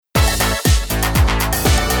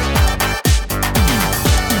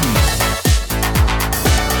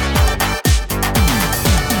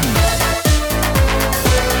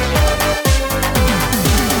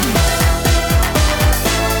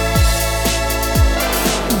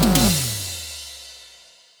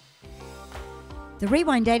The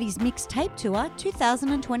Rewind 80s Mixtape Tour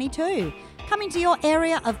 2022. Coming to your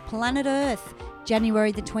area of planet Earth.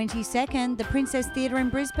 January the 22nd, the Princess Theatre in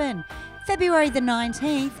Brisbane. February the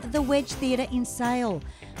 19th, the Wedge Theatre in Sale.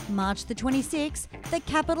 March the 26th, the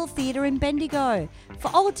Capitol Theatre in Bendigo.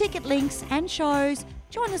 For all ticket links and shows,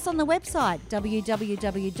 join us on the website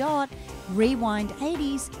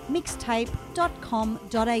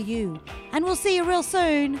www.rewind80smixtape.com.au. And we'll see you real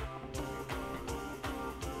soon.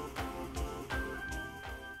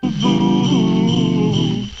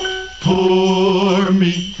 For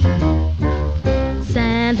me.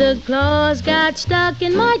 Santa Claus got stuck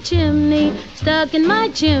in my chimney, stuck in my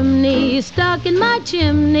chimney, stuck in my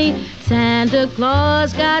chimney. Santa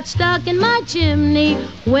Claus got stuck in my chimney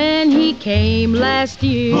when he came last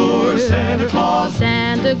year. Poor Santa Claus.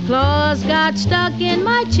 Santa Claus got stuck in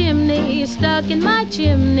my chimney, stuck in my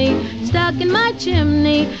chimney, stuck in my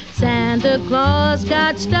chimney. Santa Claus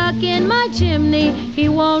got stuck in my chimney. He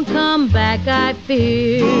won't come back, I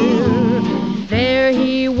fear. There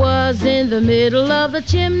he was in the middle of the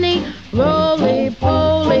chimney,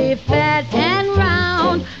 roly-poly, fat and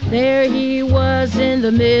round. There he was in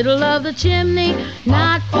the middle of the chimney,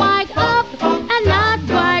 not quite up and not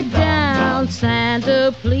quite down.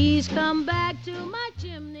 Santa, please come back to my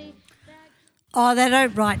chimney. Oh, they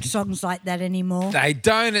don't write songs like that anymore. They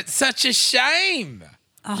don't. It's such a shame.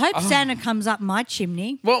 I hope Santa comes up my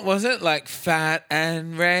chimney. What was it? Like fat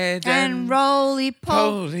and red And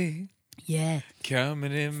roly-poly. poly. Yeah.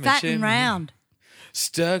 Coming in my Fat chimney. and round.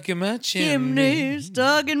 Stuck in my chimney.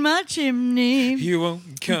 Stuck in my chimney. You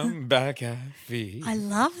won't come back, I fear. I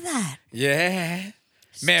love that. Yeah.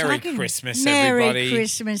 Merry Stuck in- Christmas, Merry everybody.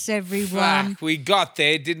 Christmas, everyone. Fuck, we got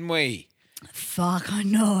there, didn't we? Fuck, I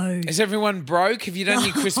know. Is everyone broke? Have you done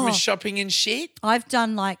your Christmas shopping and shit? I've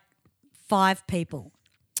done like 5 people,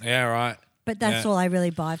 Yeah, right. but that's Yeah. all I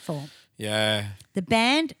really buy for. Yeah. The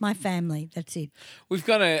band, my family, that's it. We've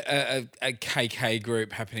got a KK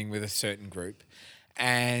group happening with a certain group.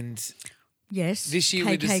 And Yes. this year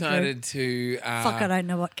we KK group. decided to... Fuck, I don't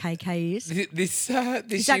know what KK is. This Is year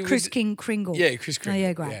that Chris we- King Kringle? Yeah, Chris Oh, Kringle.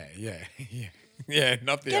 yeah, great. Yeah. Yeah,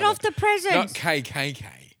 not the Get other. off the presents. Not KKK.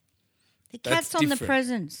 The that's cat's on the different.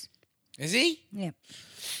 presents. Is he? Yeah.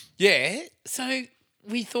 Yeah. So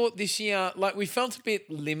we thought this year, like, we felt a bit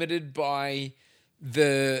limited by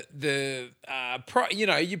the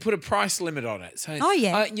you put a price limit on it. So Oh,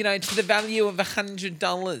 yeah. to the value of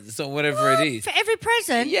 $100 or whatever it is. For every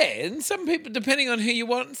present? Yeah, and some people, depending on who you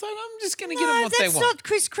want, it's like, I'm just going to get them No, what they that's want. not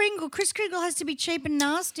Chris Kringle. Chris Kringle has to be cheap and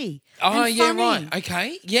nasty. Oh, and yeah, funny. right.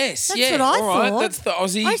 Okay. Yes. That's yeah. what I all right. thought. That's the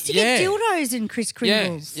Aussie. I used to get dildos in Chris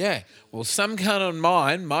Kringles. Yeah. Well, some cunt on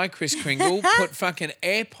mine, my Chris Kringle, put fucking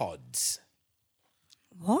AirPods.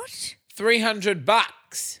 What?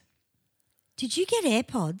 $300. Did you get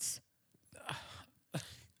AirPods?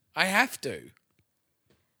 I have to.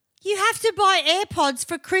 You have to buy AirPods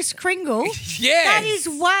for Chris Kringle? Yes. That is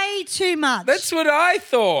way too much. That's what I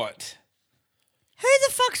thought. Who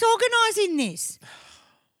the fuck's organising this?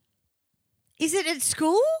 Is it at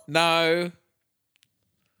school? No.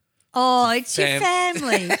 Oh, it's your Fam.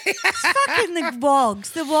 family. It's fucking the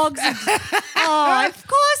Wogs. The Wogs are... Oh, of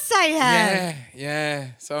course they have. Yeah.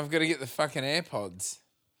 So I've got to get the fucking AirPods.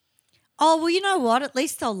 Oh, well, you know what? At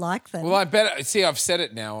least they'll like them. Well, I better... See, I've said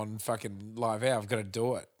it now on fucking Live Air. I've got to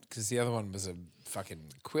do it because the other one was a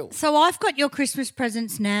fucking quilt. So I've got your Christmas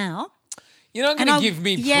presents now. You're not going And to I'll- give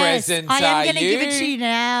me yes, presents, I am are going to give it to you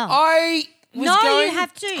now. I was No, you going...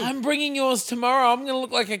 have to. I'm bringing yours tomorrow. I'm going to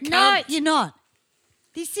look like a cunt. No, you're not.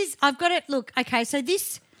 This is... I've got it... Look, okay, so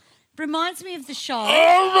this reminds me of the show.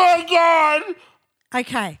 Oh, my God.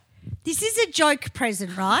 Okay. This is a joke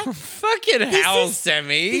present, right? Fucking hell,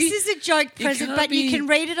 Sammy. This is a joke present, can't but you be- can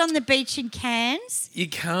read it on the beach in Cairns. You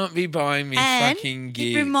can't be buying me And fucking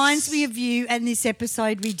gifts. it reminds me of you and this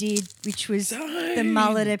episode we did, which was the Don't.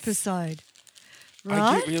 mullet episode. I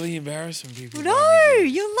Right? get really embarrassed when people buy No, me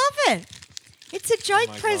gifts. you'll love it. It's a Oh joke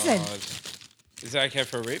my present. God. Is that okay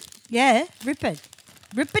for a rip? Yeah, rip it.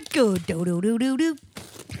 Rip it good. Do do do do do.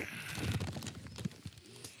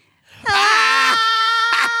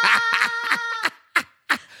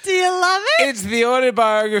 Do you love it? It's the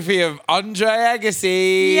autobiography of Andre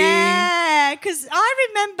Agassi. Yeah, because I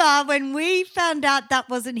remember when we found out that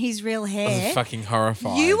wasn't his real I hair. was fucking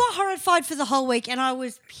horrified. You were horrified for the whole week, and I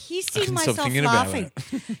was I pissing couldn't stop myself thinking about laughing.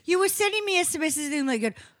 You were sending me SMSs and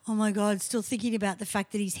like, oh my God, still thinking about the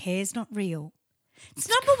fact that his hair's not real. It's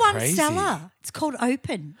number one crazy. seller. It's called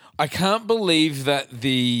Open. I can't believe that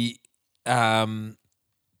the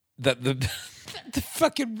the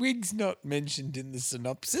fucking wig's not mentioned in the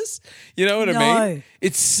synopsis. You know what I No. mean?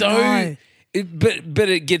 It's so No. But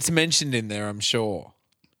it gets mentioned in there, I'm sure.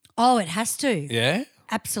 Oh, it has to. Yeah?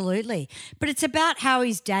 Absolutely. But it's about how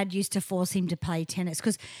his dad used to force him to play tennis.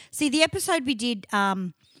 Because, see, the episode we did,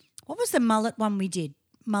 what was the mullet one we did?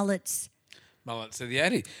 Mullets Mullets of the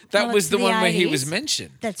 80s. That Mullets was the of the one where he 80s. was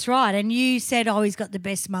mentioned. That's right. And you said, oh, he's got the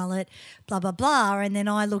best mullet, blah, blah, blah. And then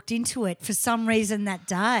I looked into it for some reason that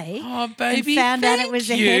day. Oh, baby, and found out it thank was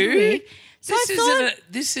you. a Henry. So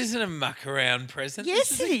This isn't a muck around present. Yes,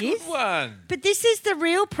 this is it a good is. one. But this is the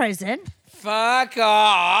real present. Fuck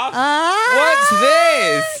off. Ah, What's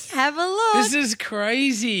this? Have a look. This is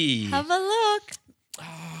crazy. Have a look.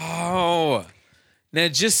 Oh. Now,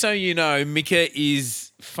 just so you know, Mika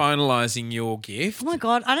is finalising your gift Oh, my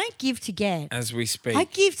God. I don't give to get. as we speak. I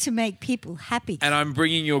give to make people happy. And I'm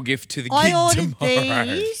bringing your gift to the I gig ordered tomorrow.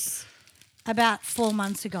 these about 4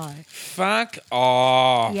 months ago. Fuck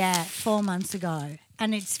off. Yeah, 4 months ago.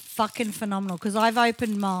 And it's fucking phenomenal because I've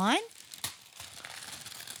opened mine.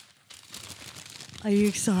 Are you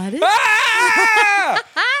excited? Ah!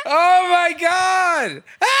 Oh, my God.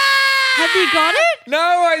 Ah! Have you got it? No,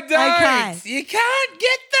 I don't. Okay. You can't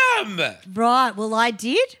get them. Right. Well, I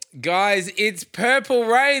did. Guys, it's Purple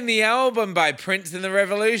Rain, the album by Prince and the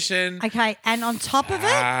Revolution. Okay. And on top of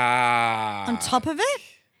it,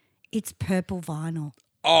 it's purple vinyl.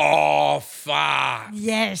 Oh, fuck.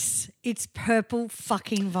 Yes. It's purple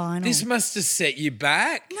fucking vinyl. This must have set you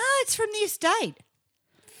back. No, it's from the estate.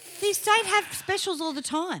 The estate have specials all the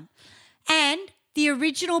time. And the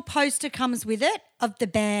original poster comes with it of the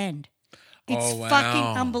band. It's Oh, wow.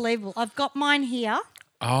 fucking unbelievable. I've got mine here,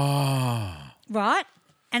 Oh. right?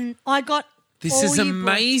 And I got This all is you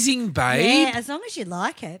amazing, babe. Yeah, as long as you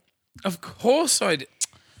like it. Of course I do.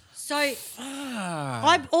 So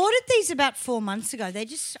I ordered these about 4 months ago. They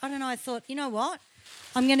just, I don't know, I thought, you know what?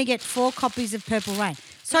 I'm going to get 4 copies of Purple Rain.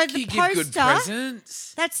 So the You give good poster,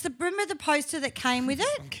 presents. remember the poster that came with it?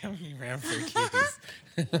 I'm coming around for a kiss.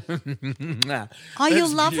 Oh, you'll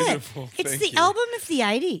That's love beautiful. it. It's Thank the you. album of the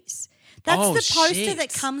 80s. That's Oh, the poster shit.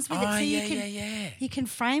 that comes with it. Oh, So yeah, you can yeah. you can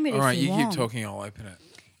frame it All if right, you you want. keep talking, I'll open it.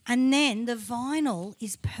 And then the vinyl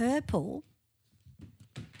is purple.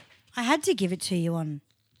 I had to give it to you on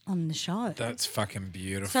the show. That's fucking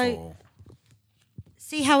beautiful. So,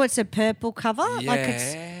 see how it's a purple cover? Like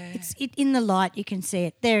Yeah. it's in the light you can see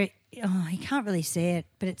it. There oh, you can't really see it,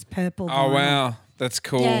 but it's purple. Oh, vinyl. wow. That's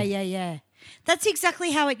cool. Yeah. That's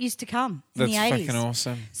exactly how it used to come in That's the 80s. fucking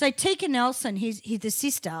awesome. So Tika Nelson, he's the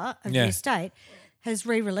sister of Yeah. the estate, has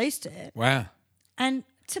re-released it. Wow. And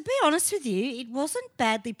to be honest with you, it wasn't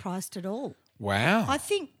badly priced at all. Wow. I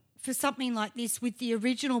think for something like this with the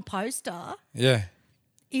original poster yeah.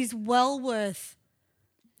 is well worth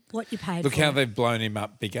what you paid Look for. how they've blown him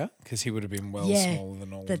up bigger because he would have been smaller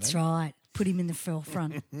than all That's of them. right. Put him in the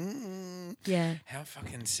forefront. Yeah. How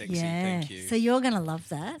fucking sexy. Yeah. Thank you. So you're going to love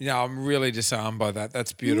that. Yeah, I'm really disarmed by that.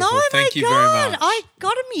 That's beautiful. No, Thank my you God. very much. I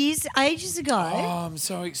got him ages ago. Oh, I'm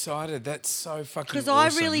so excited. That's so fucking Because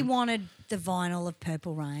awesome. I really wanted the vinyl of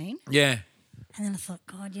Purple Rain. Yeah. And then I thought,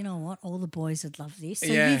 God, you know what? All the boys would love this. So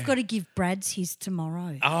Yeah. you've got to give Brad's his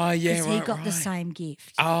tomorrow. Oh, yeah, Because right, he got the right. same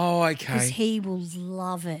gift. Oh, Because okay. he will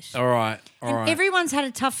love it. All right. All And right. everyone's had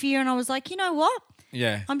a tough year, and I was like, you know what?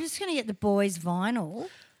 yeah. I'm just going to get the boys' vinyl.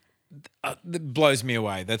 That blows me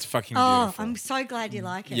away. That's fucking Oh, beautiful. I'm so glad you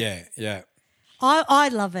like it. Yeah, yeah. I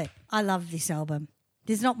love it. I love this album.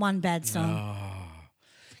 There's not one bad song.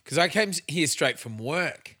 Because I came here straight from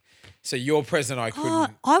work. So your present I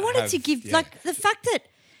couldn't I wanted have- to give, yeah. like, the fact that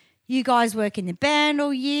you guys work in the band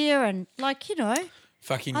all year and, like, you know,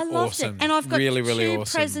 Fucking I loved awesome. it. And I've got really, really two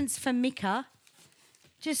awesome. presents for Mika,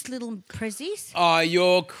 just little prezzies. Oh,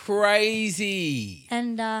 you're crazy.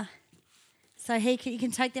 And so you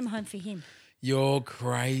can take them home for him. You're There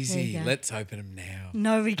crazy. you go. Let's open them now.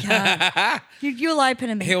 No, we can't. You'll open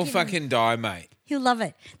them. and He'll give 'em- fucking die, mate. He'll love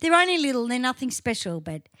it. They're only little. They're nothing special,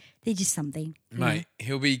 but they're just something. you know. Mate,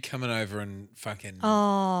 he'll be coming over and fucking...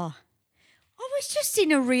 Oh, I was just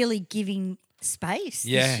in a really giving space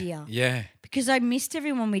yeah, this year yeah. because I missed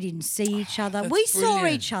everyone. We didn't see each other. that's We saw brilliant.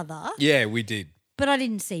 each other, Yeah, we did. but I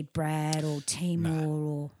didn't see Brad or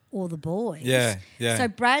Timor or the boys. Yeah, yeah.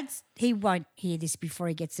 So he won't hear this before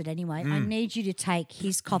he gets it anyway. I need you to take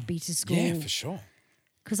his copy to school. Yeah, for sure.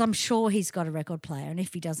 Because I'm sure he's got a record player, and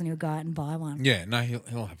if he doesn't, he'll go out and buy one. Yeah, no,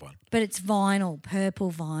 he'll have one. But it's vinyl,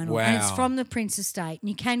 purple vinyl. And it's Wow. from the Prince Estate. And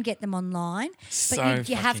you can get them online. So But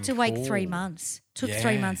you have to fucking wait 3 cool. months. Took Yeah.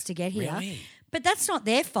 3 months to get here. Really? But that's not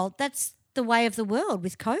their fault. That's the way of the world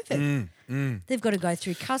with COVID. They've got to go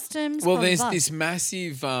through customs. Well, blah, blah, there's blah. this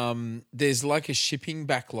massive, there's like a shipping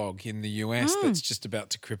backlog in the US that's just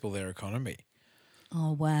about to cripple their economy.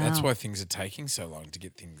 Oh, wow. That's why things are taking so long to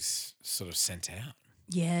get things sort of sent out.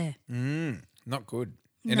 Yeah. Not good.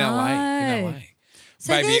 In No. LA.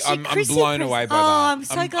 So Baby, there's your I'm Chrissy blown away by Oh, that. I'm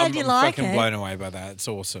so glad you like fucking it. blown away by that. It's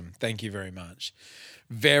awesome. Thank you very much.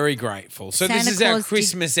 Very grateful. So Santa this is our Claus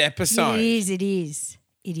Christmas episode. It is.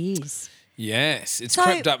 Yes. It's So-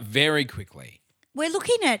 crept up very quickly. We're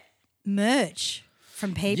looking at merch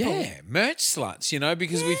from people. Yeah, merch sluts,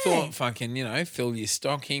 because we thought fucking, fill your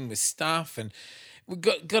stocking with stuff, and we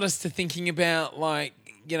got us to thinking about like,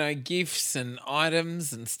 gifts and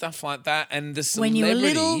items and stuff like that, and the When you were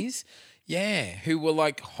celebrities, little. who were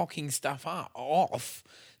like hocking stuff off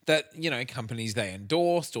that, companies they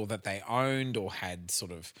endorsed or that they owned or had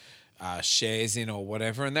sort of shares in or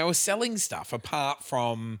whatever, and they were selling stuff apart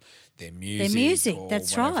from their music. Or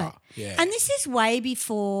that's whatever. right. Yeah. And this is way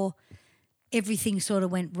before everything sort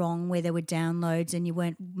of went wrong, where there were downloads and you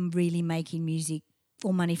weren't really making music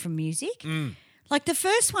or money from music. Like the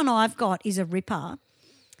first one I've got is a ripper,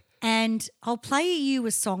 and I'll play you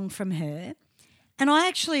a song from her. And I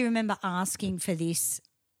actually remember asking for this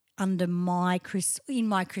under in my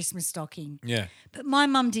Christmas stocking. Yeah. But my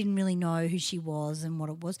mum didn't really know who she was and what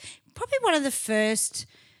it was. Probably one of the first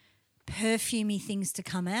perfumey things to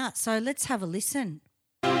come out. So let's have a listen.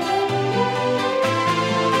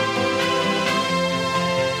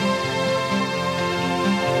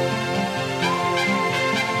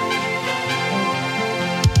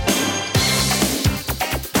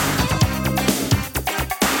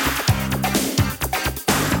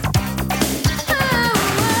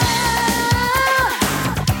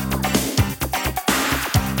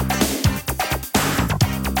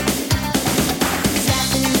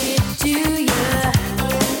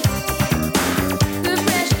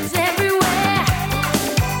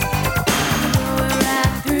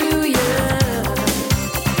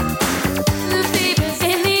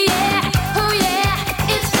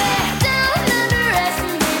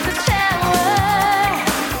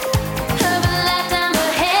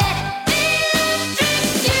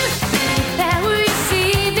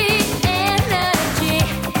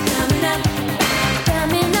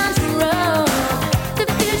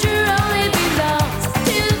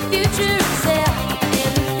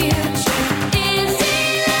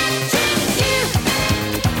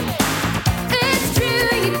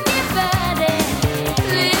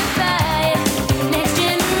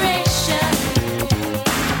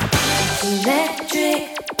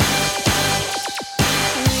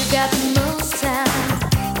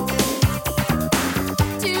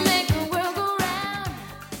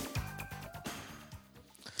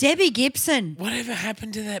 Debbie Gibson. Whatever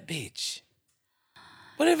happened to that bitch?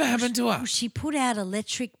 Whatever happened to her? She put out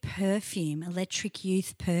Electric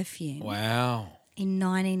Youth perfume. Wow. In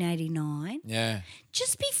 1989. Yeah.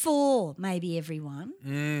 Just before maybe everyone.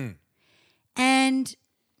 And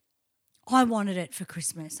I wanted it for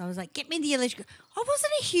Christmas. I was like, get me the Electric. I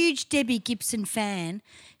wasn't a huge Debbie Gibson fan.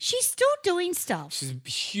 She's still doing stuff. She's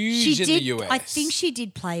huge in the US. I think she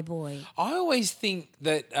did Playboy. I always think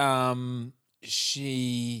that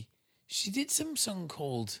she did some song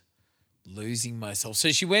called Losing Myself.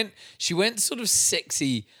 So she went sort of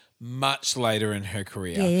sexy much later in her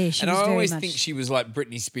career. Yeah, she and was I very always much- think she was like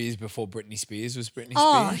Britney Spears before Britney Spears was Britney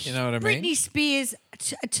Oh, Spears. You know what I mean? Britney Spears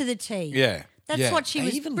to the T. Yeah. That's yeah. what she They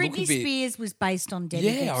was. even look a Britney bit- Spears was based on Debbie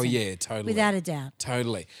Yeah, Gibson. oh yeah, totally. Without a doubt.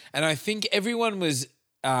 Totally. And I think everyone was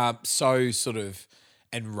so sort of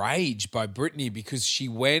enraged by Britney because she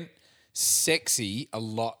went sexy a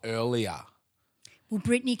lot earlier. Well,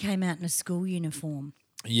 Britney came out in a school uniform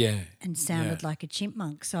Yeah. and sounded Yeah. like a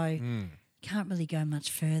chipmunk, so can't really go much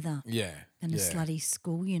further Yeah. than a yeah. slutty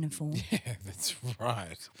school uniform. Yeah, that's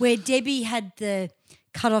right. Where Debbie had the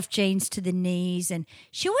cut-off jeans to the knees, and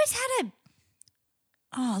she always had a...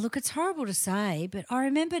 Oh, look, it's horrible to say, but I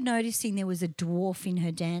remember noticing there was a dwarf in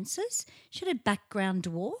her dances. She had a background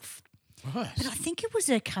dwarf, Right. but I think it was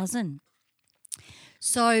her cousin.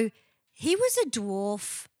 So he was a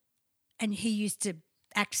dwarf and he used to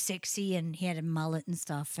act sexy and he had a mullet and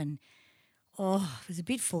stuff, and it was a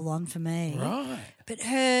bit full on for me. Right. But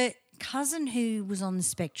her cousin who was on the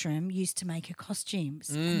spectrum used to make her costumes,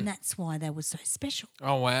 and that's why they were so special.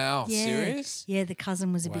 Oh, wow. Yeah. Serious? Yeah, the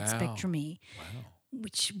cousin was a bit Wow. spectrumy, Wow.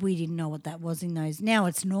 which we didn't know what that was in those. Now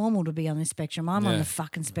it's normal to be on the spectrum. I'm on Yeah. the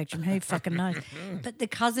fucking spectrum. Who fucking knows? But the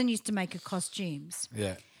cousin used to make her costumes,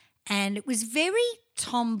 Yeah. and it was very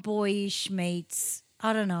tomboyish meets,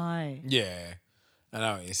 I don't know. Yeah. I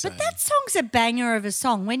know what you're saying. But that song's a banger of a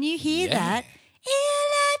song. When you hear Yeah. that,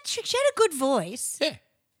 electric. She had a good voice. Yeah.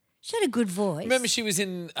 She had a good voice. Remember she was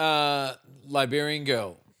in Liberian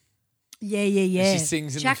Girl? Yeah. She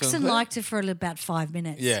sings in the film Jackson clip? liked her for about 5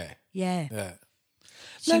 minutes. Yeah. Yeah. Yeah.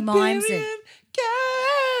 She mimes it. Liberian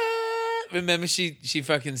girl. Remember, she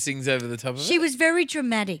fucking sings over the top of She it. was very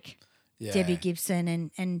dramatic, Yeah. Debbie Gibson,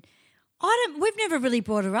 and we've never really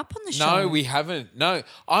brought her up on the show. No, we haven't. No,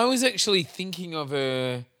 I was actually thinking of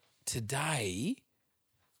her today.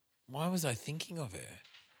 Why was I thinking of her?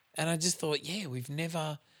 And I just thought, yeah, we've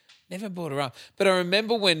never brought her up. But I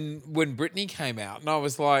remember when Britney came out, and I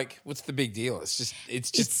was like, "What's the big deal? It's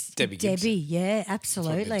just Debbie Gibson." Debbie, yeah,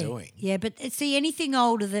 absolutely. doing. Yeah, but see, anything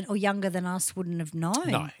older than or younger than us wouldn't have known.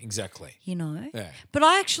 No, exactly. You know. Yeah. But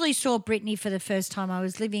I actually saw Britney for the first time. I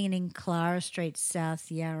was living in Clara Street, South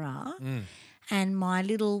Yarra, and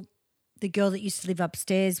the girl that used to live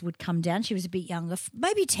upstairs would come down. She was a bit younger,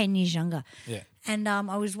 maybe 10 years younger. Yeah. And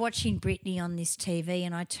I was watching Britney on this TV,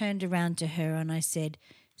 and I turned around to her and I said,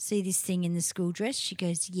 "See this thing in the school dress?" She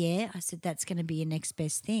goes, "Yeah." I said, "That's going to be your next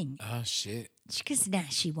best thing." Oh shit. She goes, "Nah,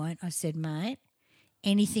 she won't." I said, "Mate,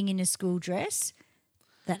 anything in a school dress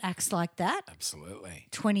that acts like that, Absolutely.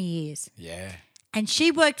 20 years." Yeah. And she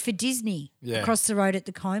worked for Disney Yeah. across the road at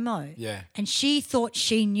the Como. Yeah. And she thought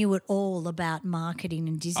she knew it all about marketing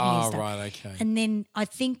and Disney and Oh, stuff. right, okay. And then I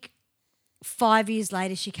think 5 years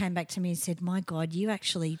later she came back to me and said, "My God, you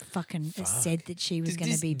actually fucking said that she was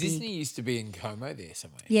going to be Disney big." used to be in Como there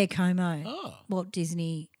somewhere. Yeah, Como. Oh. Walt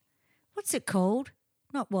Disney. What's it called?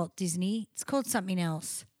 Not Walt Disney. It's called something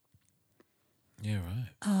else. Yeah, right.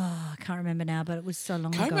 Oh, I can't remember now, but it was so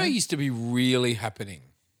long Como ago. used to be really happening.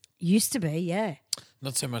 Used to be, yeah.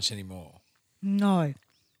 Not so much anymore. No.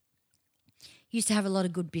 Used to have a lot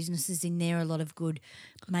of good businesses in there, a lot of good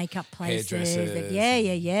makeup places. Hairdressers Yeah.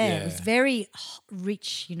 and- It was very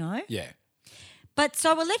rich, you know. Yeah. But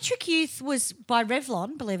so Electric Youth was by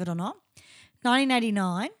Revlon, believe it or not,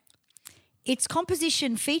 1989. Its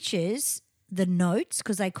composition features the notes,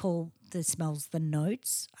 because they call the smells the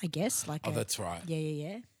notes, I guess. Oh, that's right.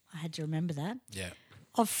 Yeah. I had to remember that. Yeah.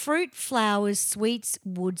 Of fruit, flowers, sweets,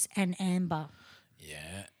 woods, and amber.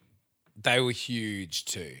 Yeah. They were huge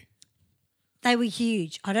too. They were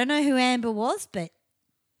huge. I don't know who Amber was, but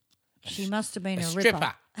she must have been a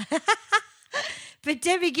ripper. Stripper. But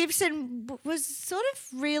Debbie Gibson was sort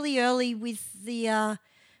of really early with the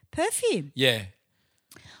perfume. Yeah.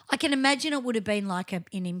 I can imagine it would have been like an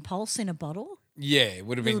impulse in a bottle, Yeah. It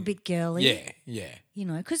would have a little been bit girly. Yeah. You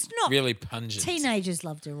know, because not Really pungent. teenagers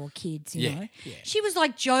loved her or kids, you Yeah, know. yeah. She was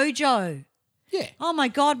like JoJo. Yeah. Oh my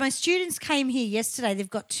God, my students came here yesterday.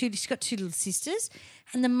 She's got two little sisters,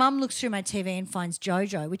 and the mum looks through my TV and finds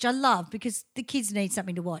JoJo, which I love because the kids need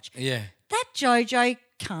something to watch. Yeah. That JoJo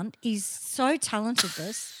cunt is so talented,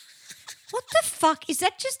 this. What the fuck? Is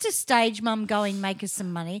that just a stage mum going, make us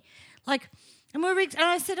some money? Like, and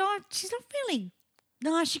I said, "Oh, she's not really,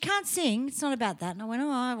 no, she can't sing. It's not about that." And I went, "Oh,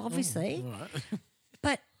 obviously." All right.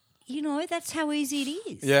 But, you know, that's how easy it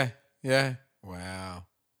is. Yeah. Yeah. Wow.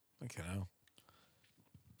 Okay. Now.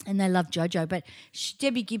 And they love JoJo. But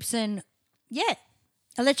Debbie Gibson, yeah,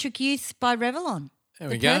 Electric Youth by Revlon. There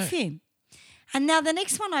the we go. perfume. And now the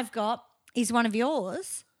next one I've got is one of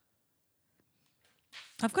yours.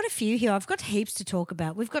 I've got a few here. I've got heaps to talk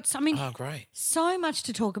about. We've got Oh, great. so much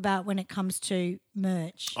to talk about when it comes to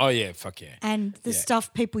merch Oh, yeah. Fuck yeah. and the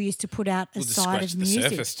stuff people used to put out We'll just aside scratch of the music.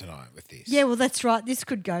 surface tonight with this. Yeah, well, that's right. This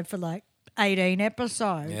could go for like 18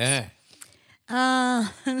 episodes. Yeah.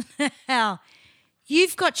 Now,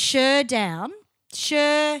 you've got Cher down.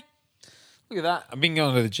 Cher. Look at that. I've been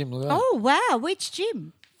going to the gym. Look at that. Oh, wow. Which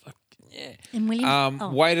gym? Yeah. In Williams.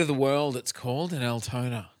 Weight of the World, it's called in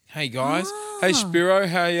Altona. Hey guys. Hey Spiro.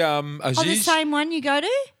 Hey Aziz. Oh, the same one you go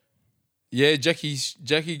to? Yeah,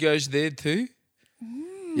 Jackie goes there too.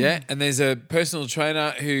 Yeah, and there's a personal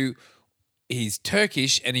trainer who he's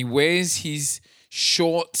Turkish and he wears his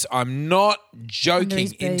shorts. I'm not joking.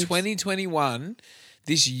 his In boobs. 2021,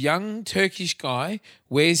 this young Turkish guy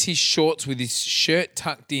wears his shorts with his shirt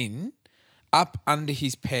tucked in up under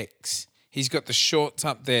his pecs. He's got the shorts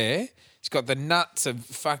up there. He's got the nuts of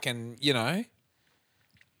fucking, you know.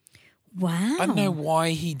 Wow. I don't know why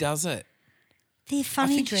he does it. They're I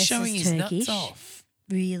funny think he's dresses, showing his Turkish. nuts off.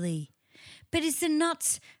 Really? But are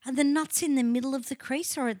the nuts in the middle of the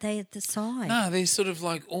crease or are they at the side? No, they're sort of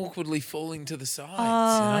like awkwardly falling to the sides.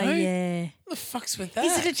 Oh, you know? yeah. What the fuck's with that?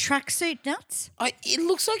 Is it a tracksuit nuts? It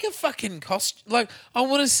looks like a fucking costume. Like, I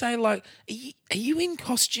want to say, like, are you in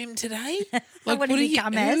costume today? Like, What have you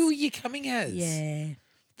come as? Who are you coming as? Yeah.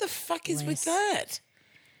 The fuck is with Bless. that?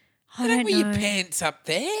 I Don't don't wear your know. pants up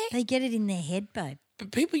there. They get it in their head, babe.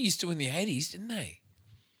 But people used to in the 80s, didn't they?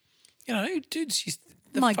 You know, dudes used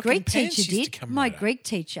the My fucking Greek pants teacher used to did. come My right up. Greek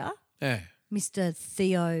teacher, Yeah. Mr.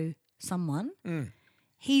 Theo someone, Mm.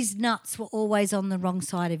 his nuts were always on the wrong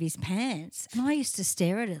side of his pants. And I used to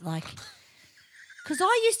stare at it like, Because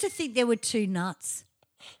I used to think there were two nuts.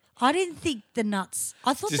 I didn't think the nuts.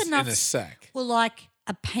 I thought Just the nuts in a sack. were like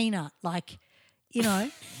a peanut, like, you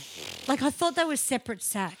know, like I thought they were separate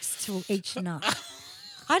sacks to each nut.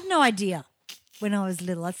 I had no idea when I was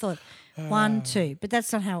little. I thought 1, 2, but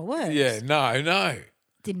that's not how it works. Yeah, no.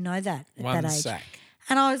 Didn't know that at One that age. sack.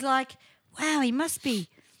 And I was like, wow, he must be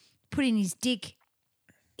putting his dick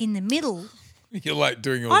in the middle. You're like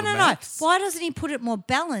doing all I the don't know. maths. Why doesn't he put it more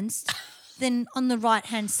balanced than on the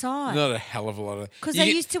right-hand side? Not a hell of a lot of... Because You they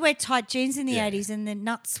get- used to wear tight jeans in the Yeah. 80s and the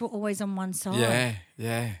nuts were always on one side.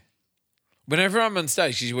 Yeah. Whenever I'm on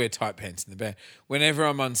stage, 'cause you wear tight pants in the band. Whenever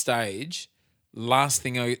I'm on stage, last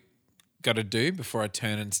thing I got to do before I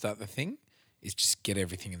turn and start the thing is just get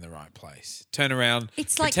everything in the right place. Turn around.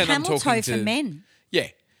 It's like pretend I'm camel talking toe for men. Yeah.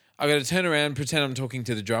 I got to turn around, pretend I'm talking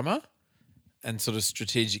to the drummer and sort of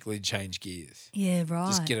strategically change gears. Yeah, right.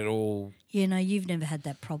 Just get it all... Yeah, no, you've never had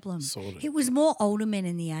that problem. Sorted. It was more older men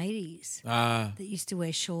in the 80s that used to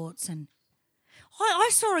wear shorts. And I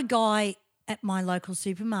saw a guy at my local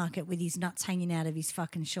supermarket with his nuts hanging out of his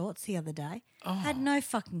fucking shorts the other day. Had no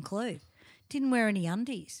fucking clue. Didn't wear any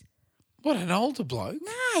undies. What, an older bloke?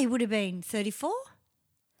 No, he would have been 34.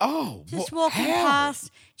 Oh, Just what, walking how?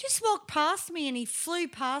 past. Just walked past me and he flew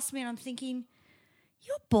past me and I'm thinking,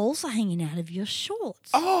 your balls are hanging out of your shorts.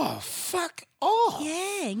 Oh, fuck off.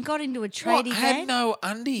 Yeah, and got into a What, tradie had van. no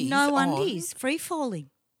undies No on? undies. Free falling.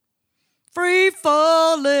 Free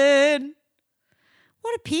falling.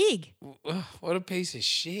 What a pig. Ugh, what a piece of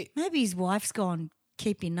shit. Maybe his wife's gone,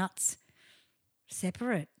 keep your nuts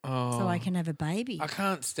separate so I can have a baby. I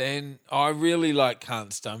can't stand... I really,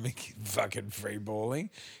 can't stomach fucking free balling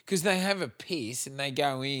because they have a piss and they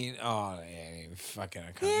go in... Oh, yeah, fucking...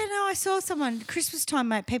 I can't... Yeah, no, I saw someone, Christmas time,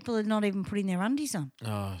 mate, people are not even putting their undies on.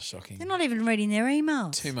 Oh, shocking. They're not even reading their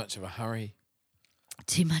emails. Too much of a hurry.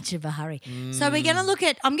 Too much of a hurry. So we're going to look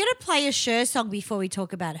at... I'm going to play a Cher song before we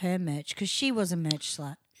talk about her merch because she was a merch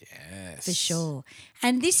slut. Yes. For sure.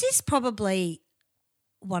 And this is probably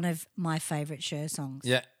one of my favourite Cher songs.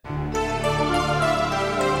 Yeah.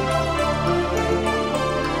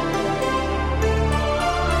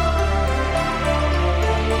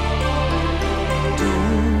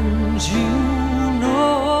 Don't you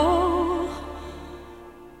know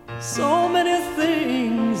so many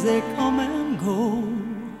things they come and go,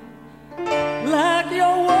 like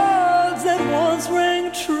your words that once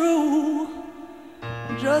rang true,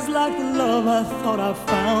 just like the love I thought I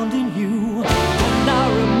found in you. And I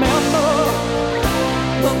remember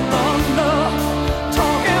the thunder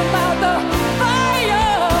talking about the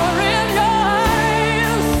fire in your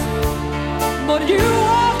eyes, but you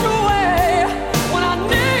walked away when I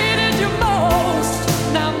needed you most.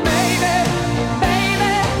 Now baby,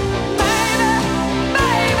 baby, baby,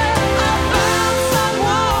 baby, I found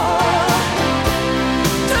someone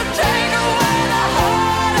to take away the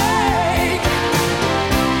heartache,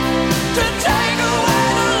 to take away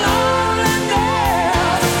the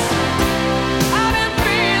loneliness I've been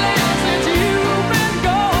feeling since you've been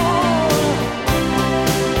gone,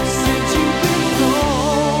 since you've been gone.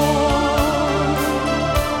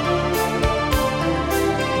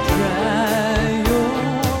 Dry your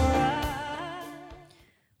eyes.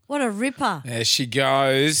 What a ripper. There she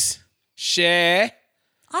goes. Cher.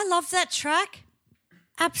 I love that track.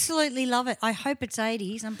 Absolutely love it. I hope it's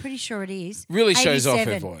 80s. I'm pretty sure it is. Really shows off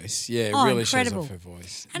her 87. voice. Yeah, it Oh, really incredible. shows off her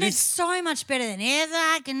voice. And it's so much better than If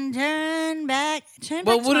I Can Turn Back. Turn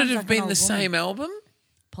well, Back would it sounds have like an been old the same woman. album?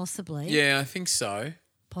 Possibly. Yeah, I think so.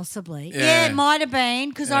 Possibly. Yeah. Yeah, it might have been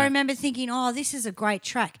because I Yeah. remember thinking, oh, this is a great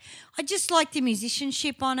track. I just like the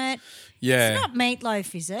musicianship on it. Yeah. It's not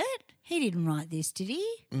Meatloaf, is it? He didn't write this, did he?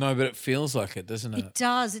 No, but it feels like it, doesn't it? It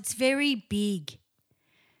does. It's very big.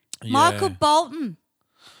 Yeah. Michael Bolton.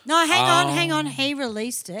 No, hang on. He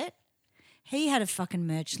released it. He had a fucking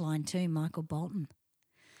merch line too, Michael Bolton.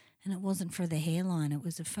 And it wasn't for the hairline. It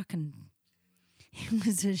was a fucking... It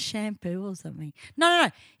was a shampoo or something.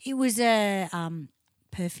 No. It was a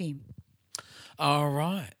perfume. Oh,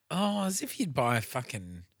 right. Oh, as if you'd buy a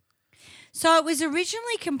fucking... So it was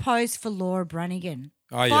originally composed for Laura Branigan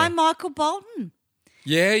Oh, by yeah. Michael Bolton.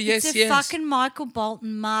 Yeah, yes, It's a yes. fucking Michael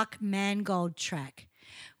Bolton, Mark Mangold track.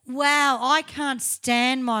 Wow, I can't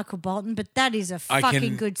stand Michael Bolton, but that is a I fucking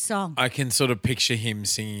can- good song. I can sort of picture him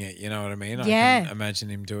singing it, you know what I mean? I Yeah. can imagine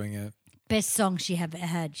him doing it. Best song she ever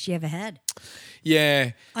had.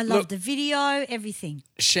 Yeah. I love the video, everything.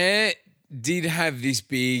 Cher did have this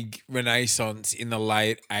big renaissance in the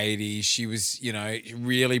late 80s. She was,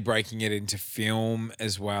 really breaking it into film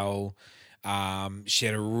as well. She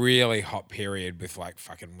had a really hot period with like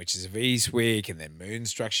fucking Witches of Eastwick and then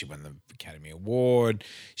Moonstruck. She won the Academy Award.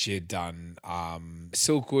 She had done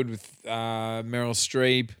Silkwood with Meryl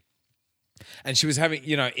Streep. And she was having,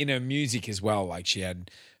 in her music as well, like she had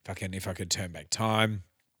fucking If I Could Turn Back Time.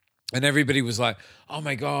 And everybody was like, oh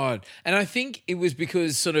my God. And I think it was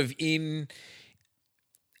because sort of in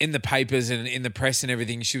the papers and in the press and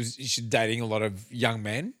everything, she's dating a lot of young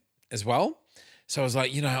men as well. So I was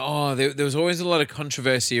like, there was always a lot of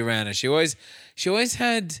controversy around her. She always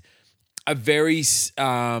had a very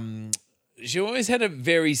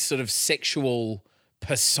sort of sexual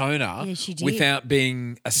persona. Yeah, she did. Without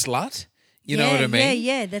being a slut. You know what I mean?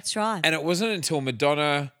 Yeah, that's right. And it wasn't until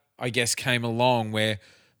Madonna, I guess, came along where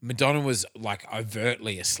Madonna was like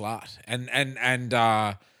overtly a slut, and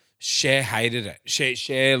Cher hated it.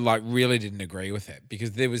 Cher like really didn't agree with it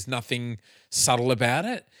because there was nothing subtle about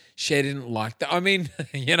it. Cher didn't like that. I mean,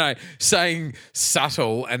 saying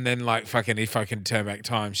subtle and then like fucking If I Can Turn Back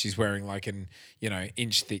Time, she's wearing like an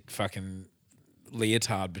inch thick fucking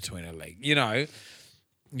leotard between her legs.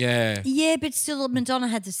 Yeah. Yeah, but still, Madonna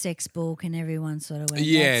had the sex book, and everyone sort of went,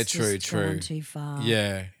 Yeah, that's true. just gone too far.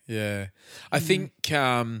 Yeah. I think,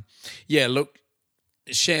 look,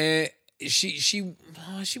 Cher, she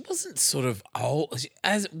wasn't sort of old,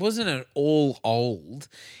 wasn't at all old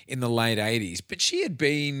in the late 80s, but she had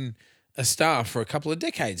been a star for a couple of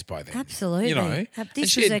decades by then. Absolutely. And This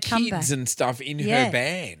she was had her comeback. kids and stuff in Yeah. her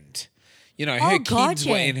band. Her kids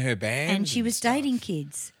were in her band. And she was stuff. dating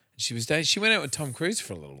kids. She went out with Tom Cruise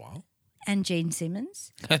for a little while. And Gene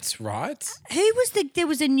Simmons. That's right. There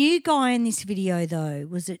was a new guy in this video, though.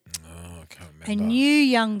 Was it Oh, I can't a remember. new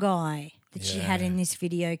young guy that she had Yeah. in this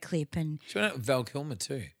video clip? And She went out with Val Kilmer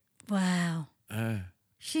too. wow, Oh.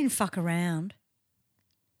 she didn't fuck around.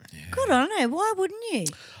 Good on her. Why wouldn't you?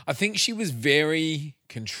 I think she was very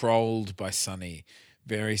controlled by Sonny.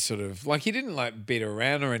 Very sort of like he didn't like beat her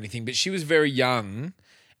around or anything, but she was very young.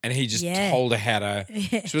 And he just Yeah. told her how to.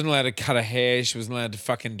 She wasn't allowed to cut her hair. She wasn't allowed to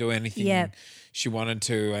fucking do anything Yeah. she wanted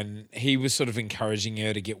to. And he was sort of encouraging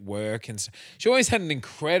her to get work. And so she always had an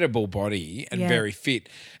incredible body and Yeah. very fit.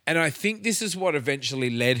 And I think this is what eventually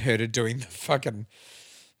led her to doing the fucking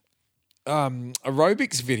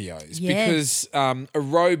aerobics videos Yes. because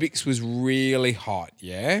aerobics was really hot.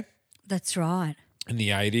 Yeah, That's right. in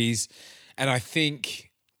the 80s. And I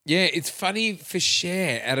think, it's funny for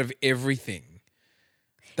Cher out of everything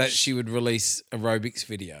that she would release aerobics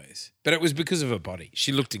videos. But it was because of her body.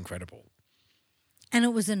 She looked incredible. And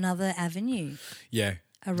it was another avenue. Yeah.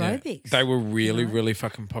 Aerobics. They were really, really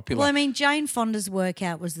fucking popular. Well, I mean, Jane Fonda's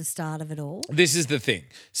workout was the start of it all. This is the thing.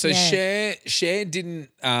 So Yeah. Cher didn't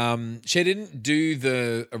do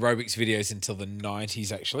the aerobics videos until the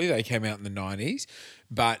 90s, actually. They came out in the 90s.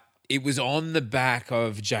 But it was on the back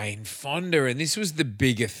of Jane Fonda, and this was the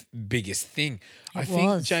biggest thing. I think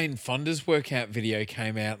was. Jane Fonda's workout video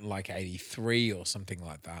came out in like 83 or something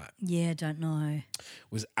like that. Yeah, don't know.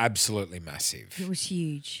 It was absolutely massive. It was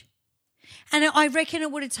huge. And I reckon it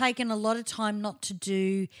would have taken a lot of time not to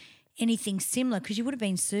do anything similar because you would have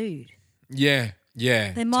been sued. Yeah.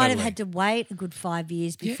 They might have totally. had to wait a good 5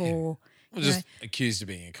 years before. Well, you just know. accused of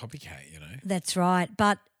being a copycat, That's right.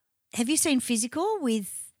 But have you seen Physical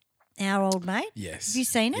with our old mate? Yes. Have you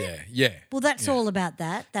seen it? Yeah. Well, that's all about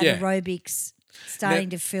that Yeah. aerobics starting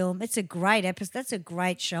to film. It's a great episode. That's a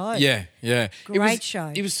great show. Yeah. Great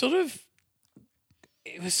show.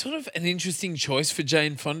 It was sort of an interesting choice for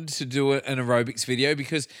Jane Fonda to do an aerobics video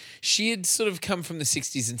because she had sort of come from the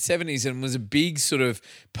 60s and 70s and was a big sort of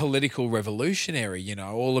political revolutionary,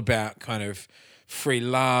 all about kind of free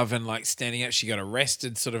love and like standing up. She got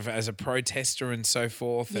arrested sort of as a protester and so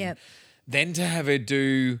forth. Yep. And then to have her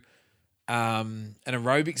do an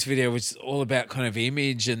aerobics video, which is all about kind of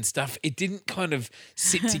image and stuff, it didn't kind of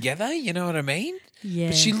sit together, you know what I mean? Yeah.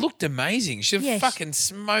 But she looked amazing. She was Yeah, fucking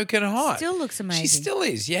smoking hot. Still looks amazing. She still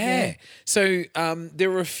is, yeah. So there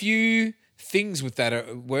were a few things with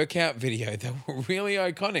that workout video that were really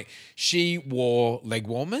iconic. She wore leg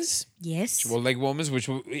warmers. Yes. She wore leg warmers, which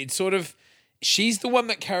were, she's the one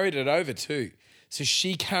that carried it over too. So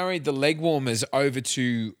she carried the leg warmers over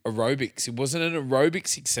to aerobics. It wasn't an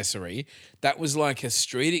aerobics accessory. That was like a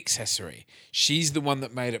street accessory. She's the one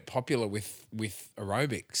that made it popular with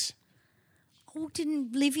aerobics. Oh,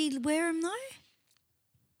 didn't Livy wear them though?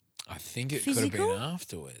 I think it could Physical? have been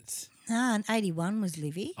afterwards. Ah, and 81 was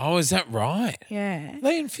Livy. Oh, is that right? Yeah.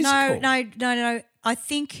 They in physical? No. I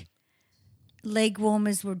think leg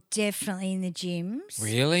warmers were definitely in the gyms.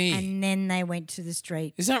 Really? And then they went to the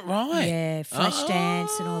street. Is that right? Yeah, flash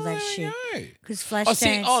dance and all that shit. Because flash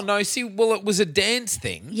dance. Well, it was a dance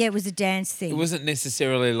thing. Yeah, it was a dance thing. It wasn't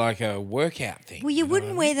necessarily like a workout thing. Well, you know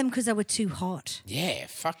wouldn't what I mean? wear them because they were too hot. Yeah,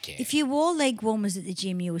 fuck yeah. If you wore leg warmers at the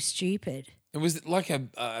gym, you were stupid. It was like a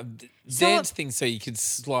dance thing so you could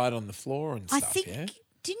slide on the floor and stuff, I think, yeah?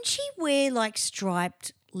 didn't she wear like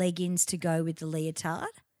striped leggings to go with the leotard?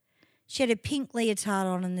 She had a pink leotard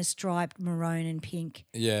on and the striped maroon and pink.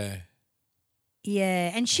 Yeah.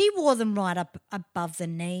 Yeah, and she wore them right up above the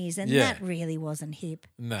knees, and Yeah. that really wasn't hip.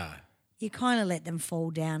 Nah. You kind of let them fall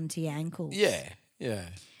down to your ankles. Yeah.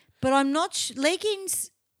 But I'm not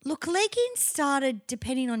leggings. Look, leggings started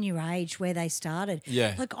depending on your age where they started.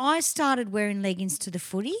 Yeah. Like I started wearing leggings to the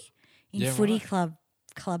footy in Yeah, footy right.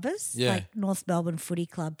 clubbers, Yeah. like North Melbourne Footy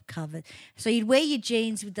Club cover. So you'd wear your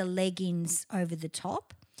jeans with the leggings over the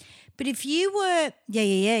top. But if you were,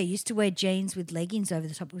 used to wear jeans with leggings over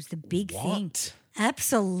the top. It was the big thing. What?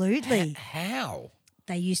 Absolutely. How?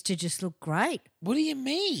 They used to just look great. What do you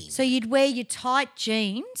mean? So you'd wear your tight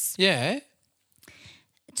jeans Yeah.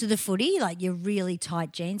 to the footy, like your really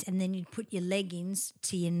tight jeans, and then you'd put your leggings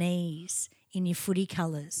to your knees in your footy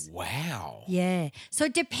colours. Wow. Yeah. So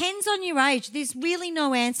it depends on your age. There's really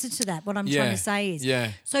no answer to that. What I'm trying to say is,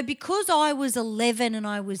 Yeah. so because I was 11 and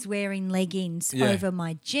I was wearing leggings Yeah. over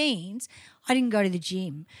my jeans, I didn't go to the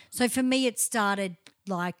gym. So for me, it started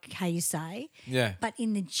like how you say. Yeah. But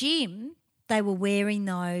in the gym, they were wearing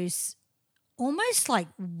those almost like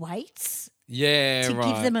weights Yeah, to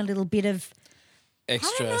right. give them a little bit of.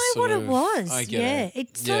 Extra I don't know sort what of, it was. I get yeah, it.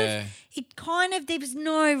 it sort of, it kind of, there was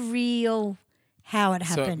no real how it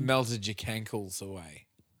So it happened. melted your cankles away.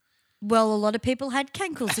 Well, a lot of people had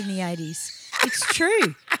cankles in the 80s. It's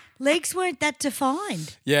true. Legs weren't that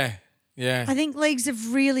defined. Yeah. I think legs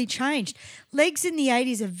have really changed. Legs in the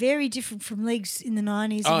 80s are very different from legs in the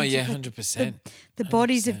 90s. Oh, and yeah, the- 100%. The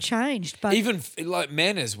bodies have changed. But Even like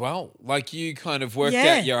men as well. Like you kind of worked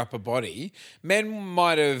Yeah. out your upper body. Men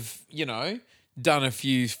might have, done a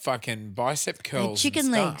few fucking bicep curls chicken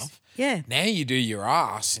and legs. stuff. Yeah. Now you do your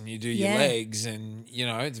ass and you do your Yeah. legs and,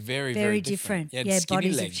 it's very, Very very different. You had Yeah, skinny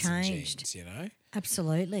bodies have legs and changed. jeans,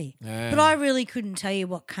 Absolutely. Yeah. But I really couldn't tell you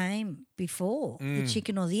what came before, Mm. the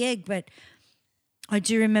chicken or the egg. But I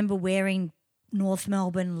do remember wearing North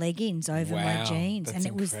Melbourne leggings over my Wow, jeans. that's And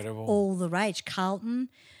it was incredible. all the rage. Carlton,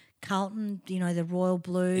 the royal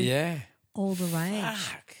blue, Yeah. all the rage.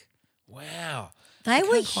 Fuck. Wow. They I were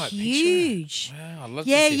can't quite picture it. huge. Wow, I'd love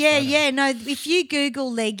Yeah, to see a photo. yeah. No, if you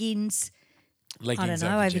Google leggings, Leggings I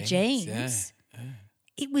don't know, over jeans, Yeah.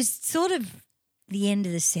 it was sort of the end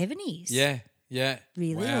of the 70s. Yeah.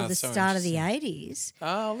 Really, Wow, or the so start of the interesting. 80s. Oh,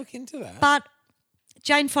 I'll look into that. But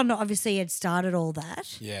Jane Fonda obviously had started all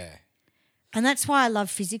that. yeah. And that's why I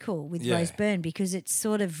love Physical with Yeah. Rose Byrne, because it's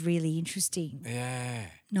sort of really interesting. Yeah.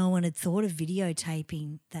 No one had thought of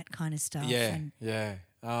videotaping that kind of stuff. Yeah. And Yeah.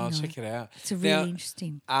 Oh, I'll check it out. it's a really Now,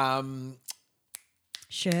 interesting.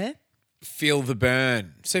 Sure. Feel the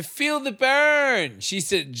burn. So feel the burn. She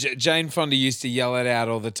said Jane Fonda used to yell it out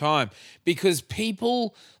all the time because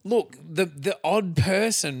people look, the odd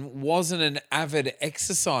person wasn't an avid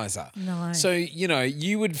exerciser. No. So,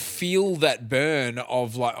 you would feel that burn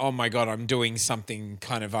of like, oh my God, I'm doing something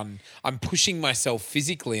kind of I'm pushing myself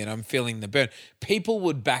physically and I'm feeling the burn. People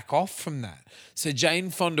would back off from that. So Jane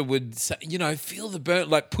Fonda would say, feel the burn,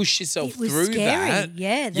 like push yourself It was through scary. that.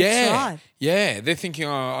 Yeah, that's right. Yeah, they're thinking,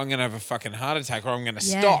 oh, I'm going to have a fucking heart attack or I'm going to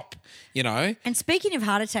Yeah. stop, And speaking of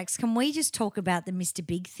heart attacks, can we just talk about the Mr.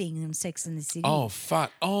 Big thing in Sex and the City? Oh,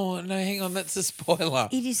 fuck. Oh, no, hang on. That's a spoiler.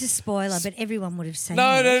 It is a spoiler, but everyone would have seen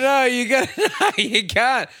No, it. no. You got no, you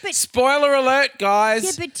can't. But- Spoiler alert, guys.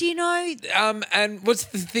 Yeah, but do you know? And what's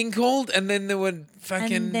the thing called? And then there were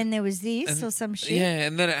fucking. And then there was this or some shit. Yeah,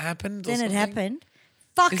 and then it happened. Then or it something? happened.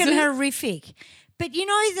 Fucking it? horrific. But you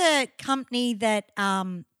know the company that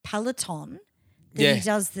Peloton that Yeah. he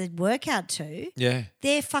does the workout to, Yeah.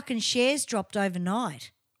 their fucking shares dropped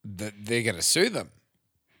overnight. They're going to sue them.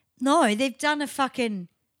 No, they've done a fucking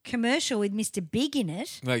commercial with Mr. Big in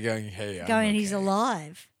it, They're going, hey, I'm going he's okay.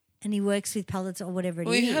 alive and he works with Peloton or whatever it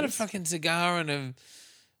is. Well, he had a fucking cigar and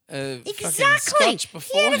a fucking Exactly. scotch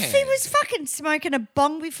beforehand. He was fucking smoking a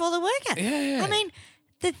bong before the workout. Yeah. I mean,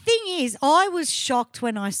 the thing is, I was shocked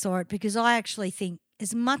when I saw it because I actually think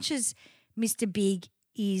as much as Mr. Big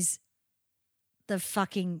is the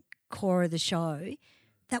fucking core of the show,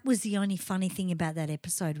 that was the only funny thing about that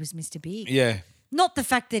episode was Mr. Big. Yeah. Not the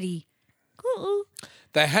fact that he...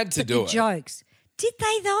 They had to but do the it. jokes. Did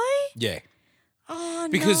they though? Yeah. Oh,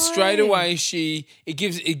 Because no. straight away it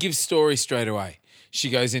gives story straight away. She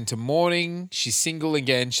goes into mourning. She's single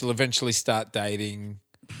again. She'll eventually start dating.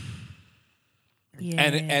 Yeah.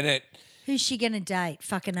 And it. Who's she going to date?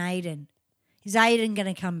 Fucking Aiden. Is Aiden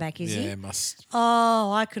going to come back, is he? Yeah, must.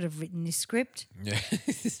 Oh, I could have written this script. Yeah.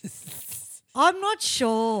 I'm not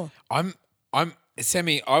sure. I'm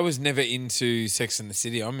Sammy, I was never into Sex and the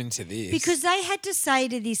City. I'm into this. Because they had to say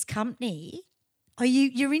to this company, "Oh,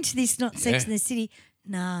 you're into this, not Sex Yeah. and the City."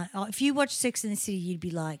 Nah, if you watch Sex and the City, you'd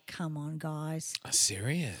be like, "Come on, guys." Oh,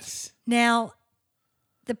 serious? Now,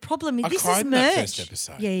 the problem is I this cried is in merch. that first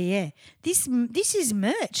episode. Yeah. This is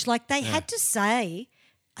merch. Like they had to say,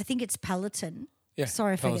 I think it's Peloton. Yeah.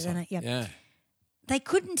 Sorry, I forget the Peloton. name. Yeah. They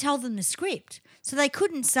couldn't tell them the script, so they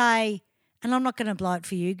couldn't say. And I'm not going to blow it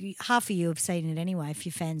for you. Half of you have seen it anyway, if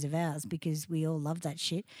you're fans of ours, because we all love that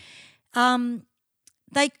shit.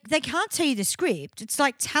 They can't tell you the script. It's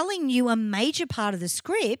like telling you a major part of the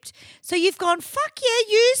script. So you've gone, fuck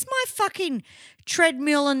yeah, use my fucking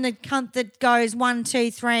treadmill and the cunt that goes 1, 2,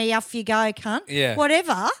 3, off you go, cunt. Yeah.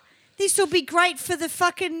 Whatever. This will be great for the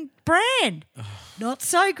fucking brand. Not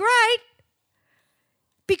so great.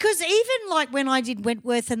 Because even like when I did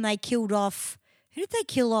Wentworth and they killed off, who did they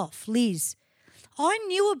kill off? Liz. I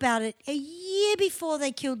knew about it a year before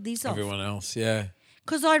they killed Liz off. Everyone else, yeah.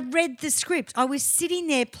 Because I read the script. I was sitting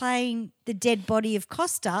there playing the dead body of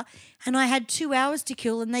Costa and I had 2 hours to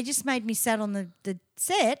kill and they just made me sat on the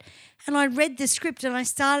set and I read the script and I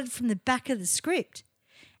started from the back of the script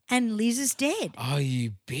and Liz is dead. Oh,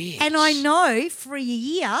 you bitch. And I know for a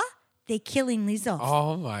year they're killing Liz off.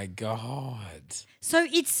 Oh, my God. So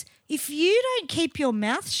it's if you don't keep your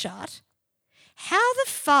mouth shut, how the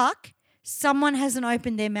fuck someone hasn't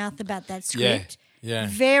opened their mouth about that script? Yeah.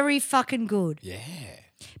 Very fucking good. Yeah.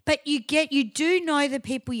 But you do know the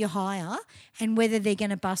people you hire and whether they're going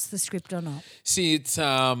to bust the script or not. See, it's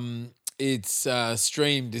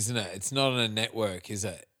streamed, isn't it? It's not on a network, is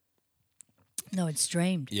it? No, it's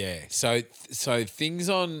streamed. Yeah. So things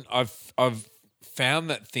on I've found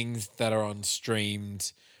that things that are on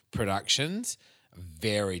streamed productions are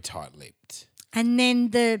very tight-lipped. And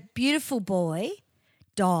then the beautiful boy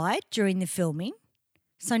died during the filming.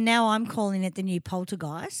 So now I'm calling it the new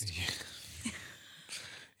Poltergeist.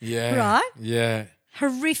 Yeah. Right? Yeah.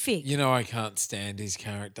 Horrific. You know I can't stand his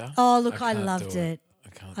character. Oh, look, I can't loved do it.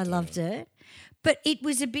 I do loved it. But it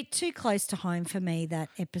was a bit too close to home for me, that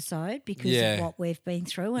episode, because Yeah. of what we've been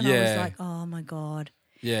through. And I was Yeah. like, oh, my God.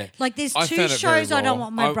 Yeah. Like there's I two found it very shows I don't raw.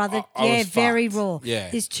 want my brother. I was very fucked. raw. Yeah.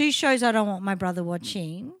 There's two shows I don't want my brother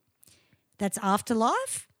watching. That's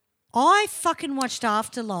Afterlife. I fucking watched Oh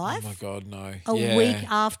Afterlife my God, no. a Yeah. week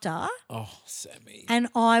after, Oh, Sammy. and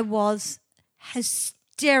I was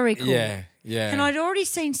hysterical. Yeah. Yeah. And I'd already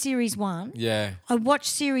seen series 1. Yeah. I watched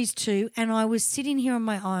series 2, and I was sitting here on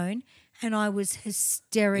my own, and I was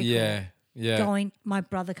hysterical. Yeah. Yeah. Going, my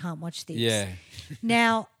brother can't watch this. Yeah.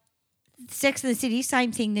 Now, Sex and the City,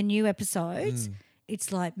 same thing, the new Mm. episodes.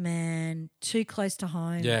 It's like, man, too close to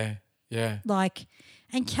home. Yeah. Yeah. Like,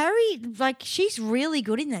 and Carrie, like, she's really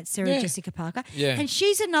good in that, Sarah Yeah. Jessica Parker. Yeah. And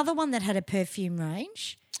she's another one that had a perfume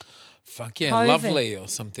range. Fuck yeah. COVID. Lovely or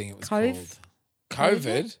something it was Cove. called.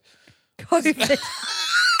 COVID? COVID.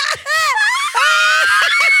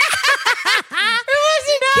 It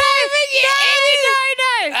wasn't COVID, you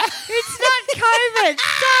No, it's not COVID.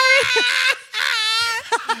 Sorry.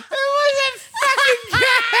 It wasn't fucking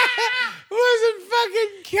COVID. It wasn't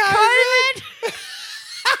fucking COVID.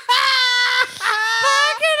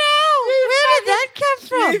 Fucking hell. Where did that come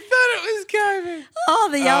from? You thought it was COVID. Oh,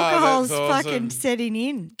 the alcohol's that's awesome. fucking setting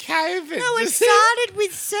in. COVID. No, it Just- started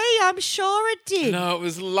with C. I'm sure it did. No, it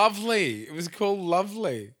was lovely. It was called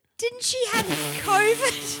Lovely. Didn't she have COVID?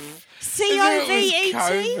 It was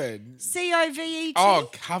COVID. COVID. COVID. Oh,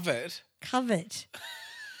 covered. Covered.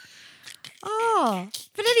 Oh,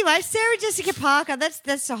 but anyway, Sarah Jessica Parker. That's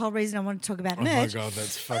the whole reason I want to talk about Oh my merch. God,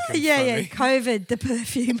 that's fucking Yeah, funny. COVID, the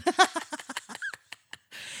perfume.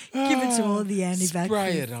 Give it to all the anti-vaxxers.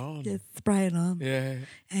 Spray it on. Yeah, spray it on. Yeah.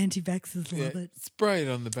 Anti-vaxxers love Yeah. it. Spray it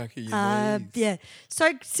on the back of your knees. Yeah.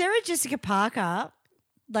 So Sarah Jessica Parker,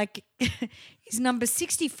 like, is number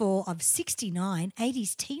 64 of 69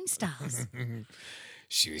 80s teen stars.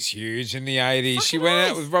 She was huge in the 80s. She Fucking went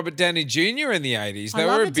out was. with Robert Downey Jr. in the 80s. They I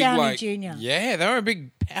were love a a big Downey Jr.. Yeah, they were a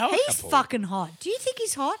big power He's couple. fucking hot. Do you think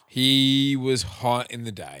he's hot? He was hot in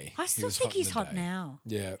the day. I He still was think in he's the hot day. now.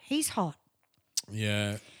 Yeah. He's hot.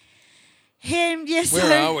 Yeah. Him, yes.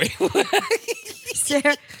 Where are we?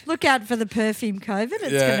 Sarah, look out for the perfume COVID.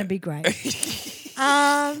 It's Yeah. going to be great.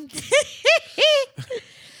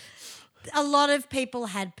 A lot of people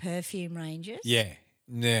had perfume ranges. Yeah.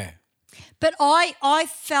 Yeah. But I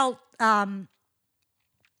felt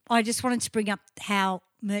I just wanted to bring up how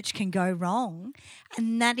merch can go wrong,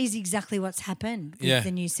 and that is exactly what's happened with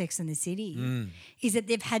the new Sex and the City. Is that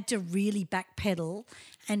they've had to really backpedal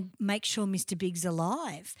and make sure Mr. Big's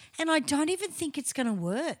alive, and I don't even think it's going to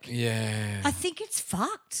work. Yeah. I think it's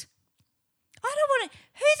fucked. I don't want to.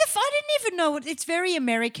 I didn't even know what. It's very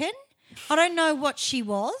American. I don't know what she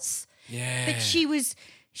was. Yeah. But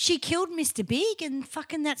she killed Mr. Big, and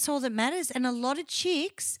fucking that's all that matters. And a lot of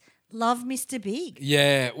chicks love Mr. Big.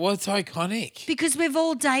 Yeah. Well, it's iconic. Because we've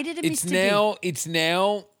all dated a Mr. Big. It's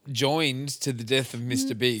now joined to the death of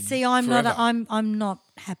Mr. Big. See, I'm forever. I'm not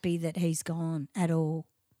happy that he's gone at all.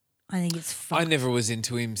 I think it's fucked. I never was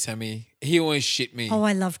into him, Sammy. He always shit me. Oh,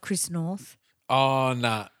 I love Chris North. Oh,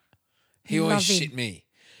 nah. He always Love him. shit me.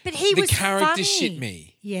 But he The was character funny. shit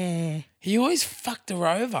me. Yeah. He always fucked her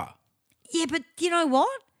over. Yeah, but you know what?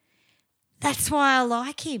 That's why I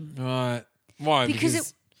like him. Right. Why?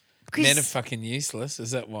 Because men are fucking useless.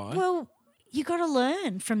 Is that why? Well, you got to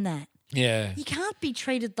learn from that. yeah. You can't be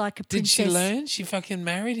treated like a Did princess. she learn? She fucking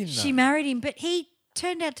married him, though. She married him, but he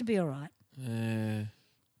turned out to be all right. Yeah.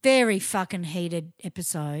 Very fucking heated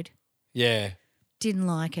episode. Yeah. Didn't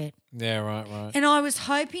like it. Yeah, right. And I was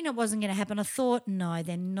hoping it wasn't going to happen. I thought, no,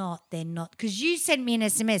 they're not. Because you sent me an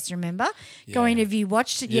SMS, remember? Going, have you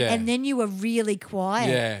watched it yet? Yeah. And then you were really quiet.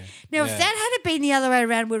 Yeah. Now, if that had been the other way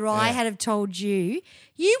around where I had have told you,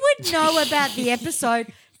 you would know about the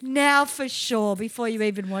episode now for sure before you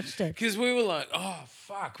even watched it. Because we were like, oh,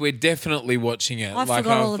 fuck, we're definitely watching it. I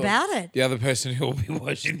forgot all about it. The other person who will be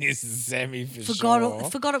watching this is Sammy for sure.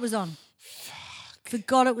 Forgot it was on.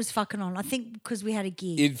 Forgot it was fucking on. I think because we had a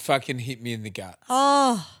gig. It fucking hit me in the gut.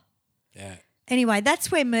 Oh. Yeah. Anyway, that's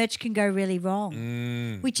where merch can go really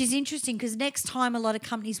wrong, which is interesting because next time a lot of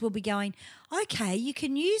companies will be going, okay, you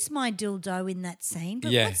can use my dildo in that scene,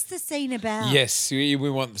 but what's the scene about? Yes, we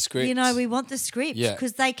want the script. You know, we want the script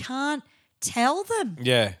because they can't tell them,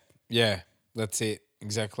 Yeah, that's it.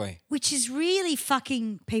 Exactly. which is really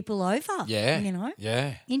fucking people over. Yeah. You know?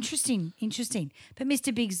 Yeah. Interesting. But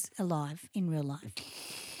Mr. Big's alive in real life.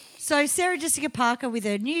 So Sarah Jessica Parker with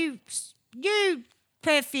her new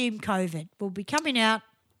perfume COVID will be coming out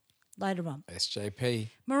later on. SJP.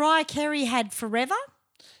 Mariah Carey had Forever.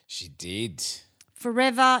 She did.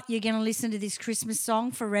 Forever, you're going to listen to this Christmas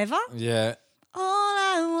song, Forever. Yeah. All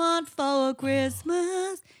I want for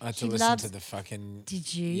Christmas. I had to She listen loves- to the fucking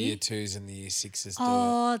Did you? year twos and the year sixes do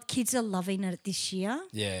Oh, kids are loving it this year.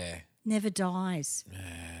 it. Yeah. Never dies.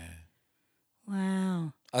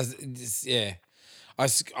 Wow. I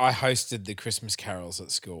hosted the Christmas carols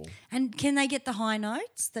at school. And can they get the high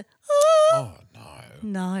notes? Oh, no.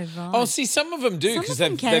 No, right. Oh, see, some of them do Some because of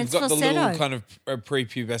them they've can. got It's the little falsetto. kind of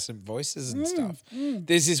prepubescent voices and stuff.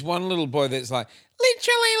 There's this one little boy that's like,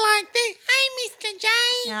 literally like this. Hey, Mr.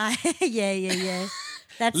 J. Yeah.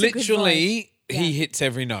 That's a good Literally, voice. he Yeah. hits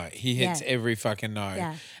every note. He hits Yeah. every fucking note.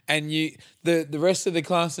 Yeah. And the rest of the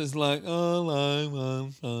class is like, oh,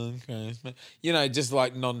 on Christmas. You know, just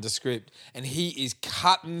like nondescript. And he is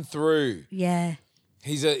cutting through. Yeah.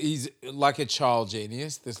 He's like a child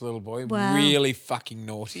genius, this little boy. Wow. Really fucking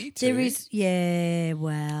naughty too. There is, yeah,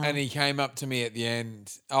 wow. And he came up to me at the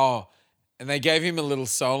end. Oh, and they gave him a little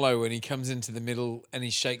solo when he comes into the middle and he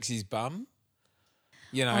shakes his bum.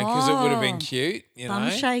 You know, because it would have been cute. You Bum know,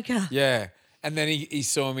 shaker. Yeah. And then he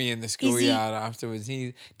saw me in the he- schoolyard afterwards.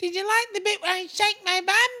 Did you like the bit where I shake my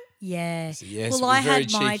bum? Yeah. So, yes, it well, was I very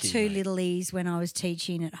had my cheeky, two mate. little E's when I was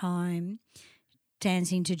teaching at home,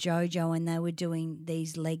 dancing to JoJo, and they were doing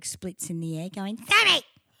these leg splits in the air, going, Sammy,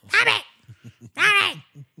 Sammy.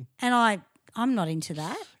 And I'm not into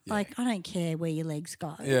that. Like, I don't care where your legs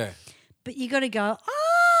go. Yeah. But you got to go,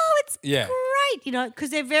 oh, it's Yeah. great, you know,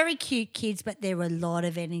 because they're very cute kids, but they're a lot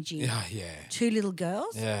of energy. Yeah. Yeah. Two little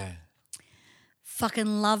girls. Yeah.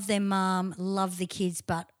 Fucking love their mum, love the kids,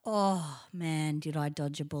 but oh man, did I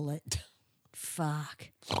dodge a bullet? Fuck.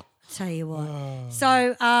 Tell you what.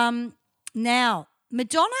 So now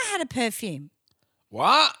Madonna had a perfume.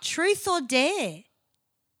 What? Truth or Dare?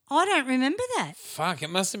 I don't remember that. Fuck, it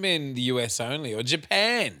must have been the US only or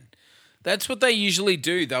Japan. That's what they usually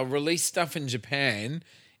do. They'll release stuff in Japan.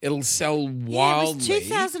 It'll sell wildly. Yeah, it was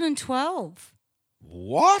 2012.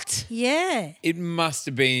 What? Yeah, It must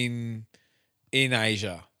have been in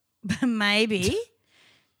Asia. maybe.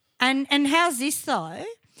 And how's this though?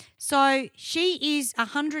 So she is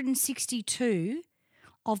 162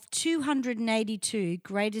 of 282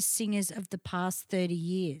 greatest singers of the past 30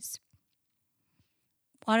 years.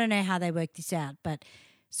 I don't know how they work this out, but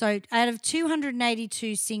so out of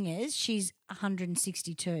 282 singers, she's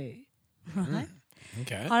 162, right?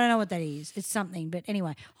 Okay. I don't know what that is. It's something, but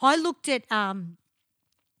anyway, I looked at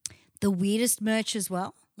the weirdest merch as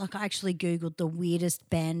well. Like I actually Googled the weirdest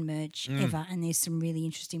band merch ever, and there's some really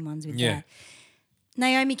interesting ones with Yeah. that.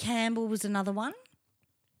 Naomi Campbell was another one.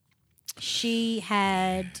 She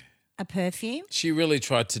had a perfume. She really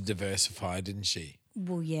tried to diversify, didn't she?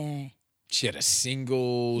 Well, yeah. She had a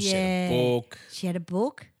single, she had Yeah. a book. She had a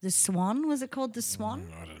book. The Swan. Was it called The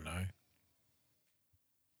Swan? I don't know.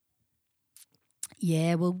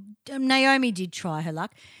 Yeah, well, Naomi did try her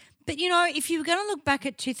luck. But, you know, if you were going to look back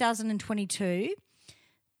at 2022,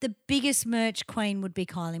 the biggest merch queen would be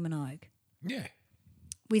Kylie Minogue Yeah.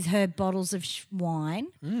 with her bottles of wine,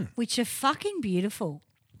 which are fucking beautiful.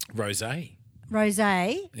 Rosé.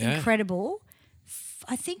 Rosé, Yeah. incredible.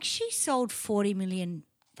 I think she sold 40 million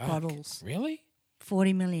Fuck. bottles. Really?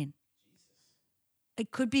 40 million.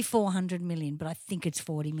 It could be 400 million, but I think it's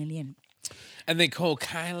 40 million. And they call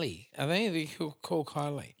Kylie. Are they? They call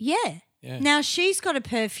Kylie. Yeah. Yeah. Now, she's got a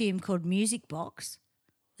perfume called Music Box.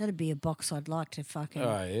 That'd be a box I'd like to fucking...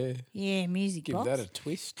 Oh, yeah. Yeah, Music Give Box. that a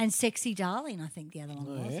twist. And Sexy Darling, I think the other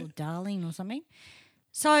one was, yeah? or Darling or something.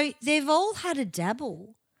 So they've all had a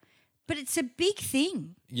dabble, but it's a big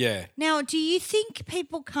thing. Yeah. Now, do you think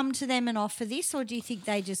people come to them and offer this, or do you think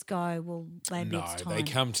they just go, well, maybe No, it's time? they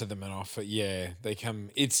come to them and offer. Yeah, they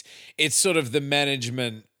come. It's sort of the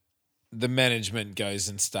management. The management goes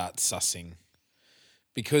and starts sussing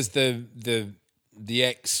because the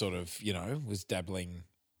ex sort of was dabbling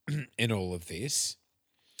in all of this,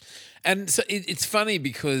 and so it's funny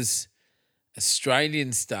because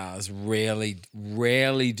Australian stars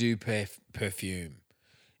rarely do perfume.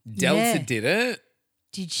 Delta Yeah. did it.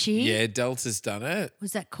 Did she? Yeah, Delta's done it.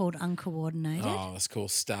 Was that called uncoordinated? Oh, it's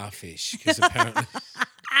called Starfish because apparently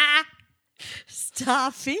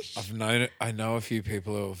Starfish? I know a few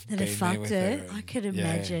people who have That been have there fucked with her. her. I and, could yeah,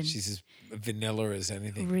 imagine. she's as vanilla as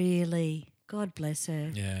anything. Really? God bless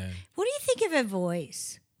her. Yeah. What do you think of her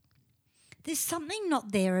voice? There's something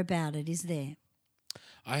not there about it, is there?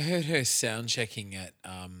 I heard her sound checking at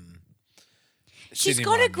She's Sydney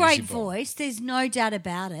got a Mine great Music Bowl. voice. There's no doubt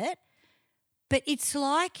about it. But it's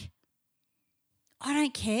like, I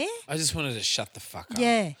don't care. I just wanted to shut the fuck up.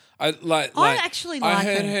 Yeah. I actually I like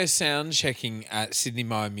heard her. her sound checking at Sydney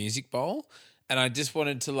Mine Music Bowl and I just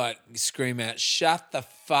wanted to scream out, shut the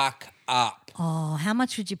fuck up. Oh, how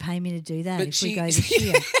much would you pay me to do that But if we she- go this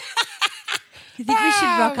year? You think we should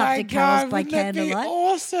rock up to Carols by wouldn't that be candlelight?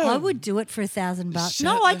 awesome? I would do it for $1,000. Shut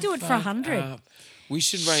No, I'd the do it for fuck 100. up. We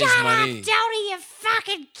should raise Shut money. up, Dodie, you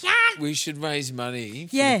fucking cunt. We should raise money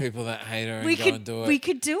for Yeah. the people that hate her and We go could, and do it. we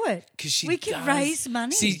could do it. 'Cause she we could does. raise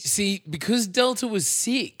money. See, because Delta was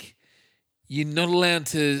sick, you're not allowed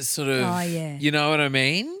to sort of, Oh, yeah. you know what I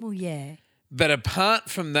mean? Well, yeah. But apart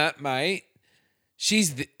from that, mate,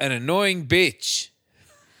 she's an annoying bitch.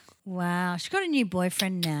 Wow. She's got a new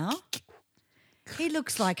boyfriend now. He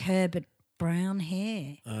looks like her, but brown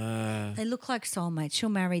hair. They look like soulmates. She'll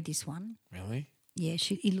marry this one. Really? Yeah,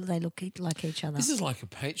 they look like each other. This is like a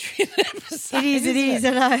Patreon episode. It is,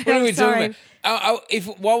 isn't I know. What are we Sorry. talking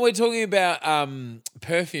about? While we're talking about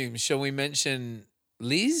perfume, shall we mention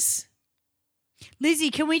Liz?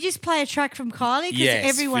 Lizzie, can we just play a track from Kylie? Because Yes, for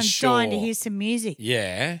everyone's dying to sure. hear some music.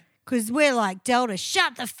 Yeah. Because we're like, Delta,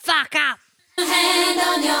 shut the fuck up. Hand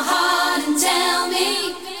on your heart and tell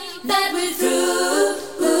me that we're through.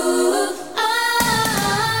 Oh.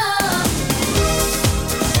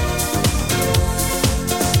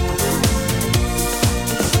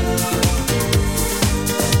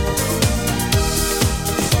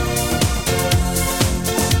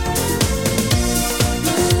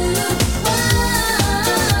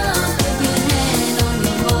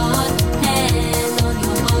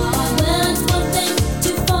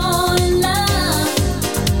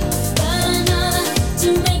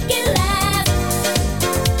 To make it last,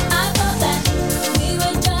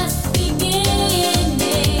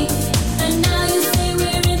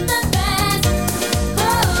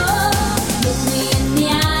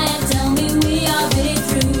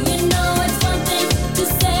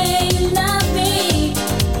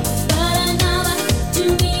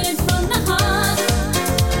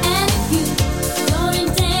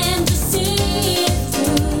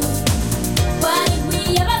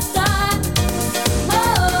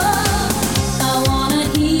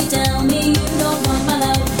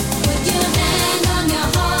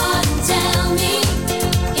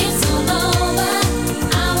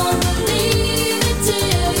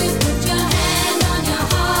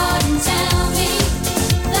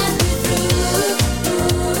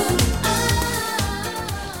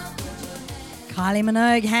 Kylie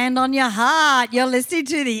Minogue, Hand on Your Heart. You're listening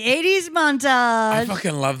to the 80s montage. I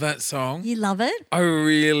fucking love that song. You love it? I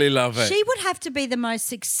really love it. She would have to be the most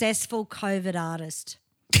successful COVID artist.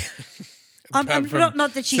 I'm from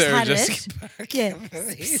not that she's Sarah had Jessica it. Yeah,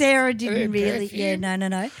 Sarah didn't really. Yeah,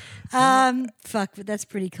 no. Fuck, but that's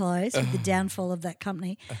pretty close with the downfall of that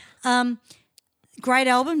company. Great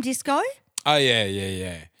album, Disco. Oh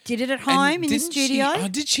yeah. Did it at And home in the didn't studio.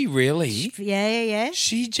 Did she really? Yeah. Yeah.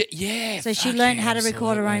 So she fuck learned yeah, how to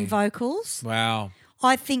record her own absolutely. vocals. Wow.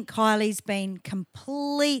 I think Kylie's been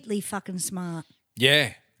completely fucking smart.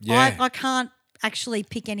 Yeah. I can't actually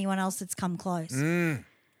pick anyone else that's come close.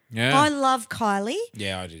 Yeah. I love Kylie,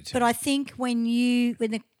 Yeah, I do too. but I think when you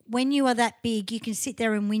are that big, you can sit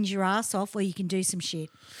there and whinge your ass off, or you can do some shit.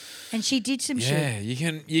 And she did some shit. Yeah,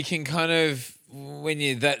 you can kind of, when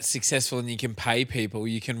you're that successful and you can pay people,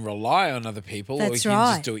 you can rely on other people, or you That's can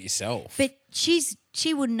right. just do it yourself. But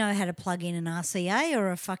she wouldn't know how to plug in an RCA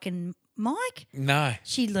or a fucking mic. No.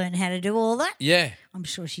 She learned how to do all that. Yeah. I'm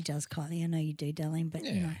sure she does, Kylie. I know you do, darling, but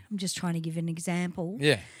you know, I'm just trying to give an example.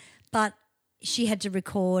 Yeah. But she had to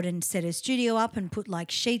record and set her studio up and put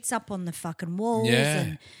like sheets up on the fucking walls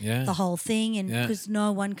and the whole thing, and because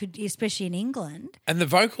no one could, especially in England. And the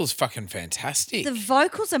vocal's fucking fantastic. The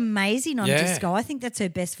vocal's amazing on Yeah. Disco. I think that's her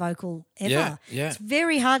best vocal ever. Yeah. It's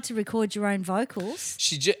very hard to record your own vocals.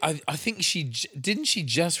 I think didn't she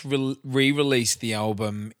just re-release the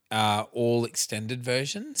album all extended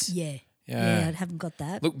versions? Yeah. Yeah. I haven't got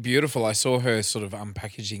that. Looked beautiful. I saw her sort of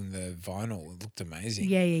unpackaging the vinyl. It looked amazing.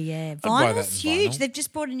 Yeah. buy that Vinyl's in huge. vinyl. They've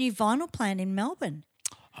just bought a new vinyl plant in Melbourne.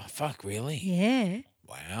 Oh fuck, really? Yeah.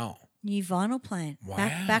 Wow. New vinyl plant. Wow.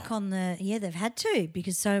 Back on the they've had to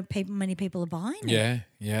because many people are buying it.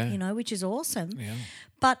 Yeah. You know, which is awesome. Yeah.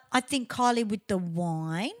 But I think Kylie with the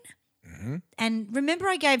wine. And remember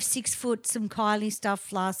I gave 6 foot some Kylie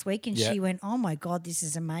stuff last week and Yeah. she went, "Oh my God, this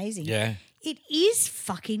is amazing." Yeah. It is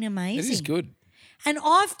fucking It amazing. is good. And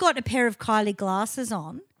I've got a pair of Kylie glasses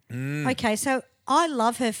on. Okay, so I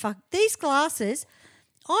love her. These glasses,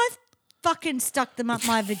 I've fucking stuck them up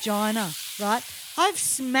my vagina, right? I've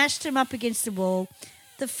smashed them up against the wall.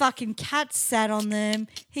 The fucking cat sat on them.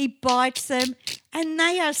 He bites them, and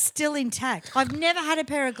they are still intact. I've never had a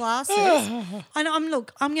pair of glasses. And I'm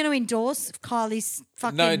going to endorse Kylie's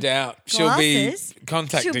fucking No doubt. She'll glasses. be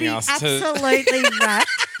contacting She'll be us to absolutely wrapped.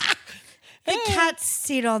 The cats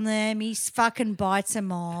sit on them. He fucking bites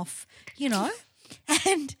them off, you know,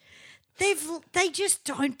 and they just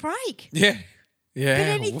don't break. Yeah. Yeah. But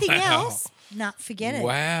anything wow. else, nah, forget it.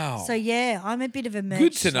 Wow. So yeah, I'm a bit of a merch.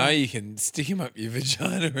 Good to know slut. you can stick him up your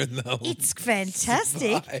vagina and they'll It's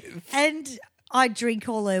fantastic, survive. and I drink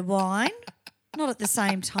all her wine, not at the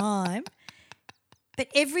same time, but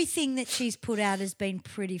everything that she's put out has been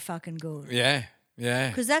pretty fucking good. Yeah. Yeah.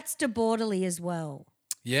 Because that's de Bordeley as well.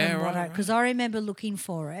 Yeah, right. Because I remember looking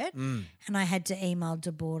for it and I had to email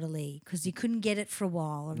de Bordeley because you couldn't get it for a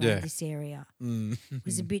while around this area. It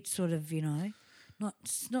was a bit sort of, you know,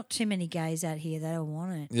 not too many gays out here that don't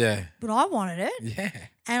want it. Yeah. But I wanted it. Yeah.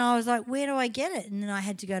 And I was like, where do I get it? And then I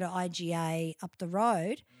had to go to IGA up the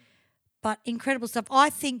road. But incredible stuff.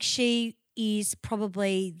 I think she is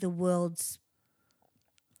probably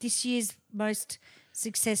this year's most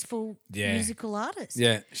successful musical artist.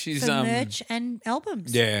 Yeah. She's for merch and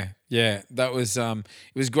albums. Yeah. That was it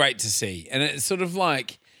was great to see. And it's sort of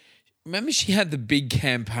like, remember she had the big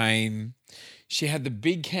campaign. She had the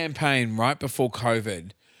big campaign right before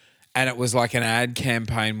COVID. And it was like an ad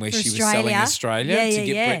campaign where she was selling Australia to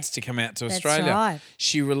get Brits to come out to Australia. Right.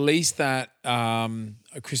 She released that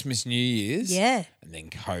at Christmas, New Year's. Yeah. And then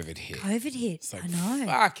COVID hit. COVID hit. It's like, I know.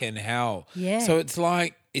 fucking hell. Yeah. So it's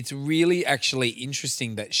like, it's really actually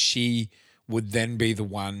interesting that she would then be the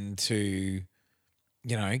one to,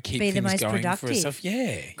 you know, keep Be the things most going productive. for herself.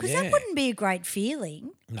 Yeah. Because that wouldn't be a great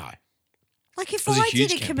feeling. No. Like if was a I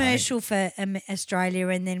did huge a campaign. commercial for Australia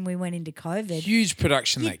and then we went into COVID, Huge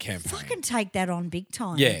production, you'd that campaign. fucking take that on big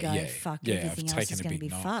time yeah, and go, yeah. fuck, yeah, everything I've else taken is a going to big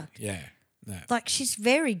be knock. fucked. Yeah. No. Like she's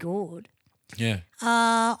very good. Yeah.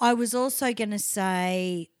 I was also going to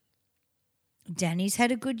say Danny's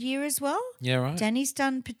had a good year as well. Yeah, right. Danny's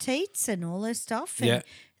done petites and all her stuff. And Yeah.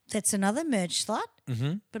 that's another merch slut.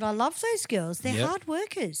 Mm-hmm. But I love those girls. They're Yep. hard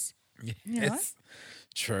workers. Yes. You know?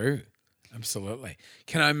 True. Absolutely.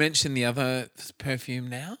 Can I mention the other perfume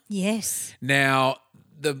now? Yes. Now,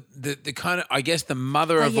 the kind of, I guess the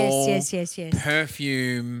mother of all yes.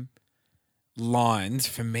 perfume lines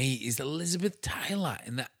for me is Elizabeth Taylor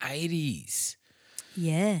in the 80s.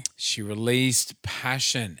 Yeah. She released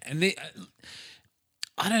Passion. And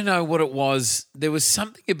I don't know what it was. There was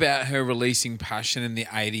something about her releasing Passion in the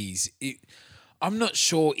 80s. I'm not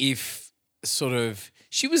sure if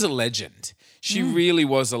she was a legend. She really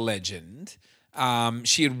was a legend.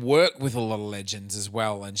 She had worked with a lot of legends as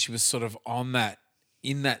well, and she was sort of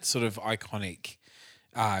in that sort of iconic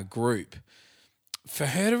group. for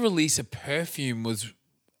her to release a perfume was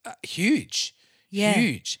huge. Yeah.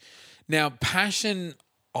 Huge. Now, Passion,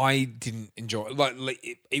 I didn't enjoy.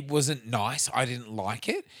 It wasn't nice. I didn't like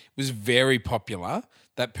it. It was very popular.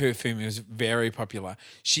 That perfume was very popular.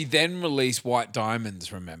 She then released White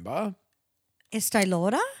Diamonds, remember? Estee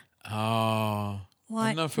Lauder? Oh. White, I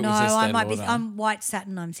don't know if it no, was Estee I might be. Lauder. I'm White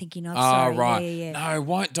Satin. I'm thinking of. Oh, Sorry. right. Yeah. No,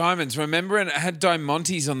 White Diamonds. Remember? And it had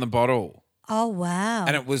Diamantes on the bottle. Oh wow.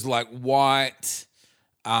 And it was like white,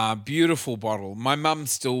 beautiful bottle. My mum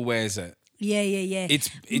still wears it. Yeah. It's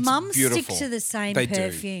Mums beautiful. stick to the same They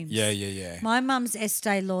perfumes. do. Yeah. My mum's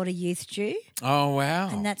Estee Lauder Youth Dew, Oh, wow.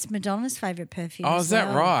 and that's Madonna's favourite perfume. Oh, as is that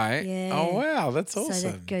well. right? Yeah. Oh, wow. That's awesome.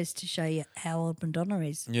 So that goes to show you how old Madonna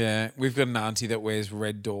is. Yeah. We've got an auntie that wears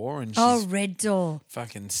Red Door and she's Oh, Red Door.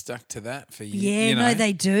 fucking stuck to that for years. Yeah, you know? no,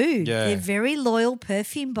 they do. Yeah. They're very loyal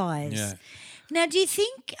perfume buyers. Yeah. Now, do you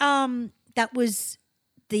think that was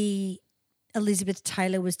the Elizabeth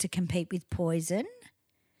Taylor was to compete with Poison?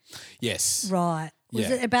 Yes. Right. Was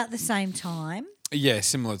Yeah. it about the same time? Yeah,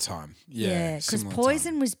 similar time. Yeah. Because similar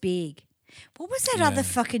Poison time. was big. What was that other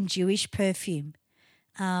fucking Jewish perfume?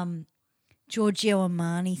 Giorgio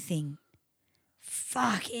Armani thing.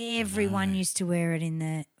 Fuck, everyone used to wear it in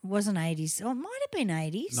the, it wasn't 80s. Oh, it might have been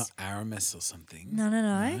 80s. Not Aramis or something.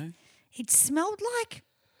 No. It smelled like,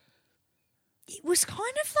 it was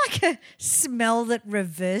kind of like a smell that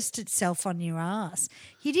reversed itself on your ass.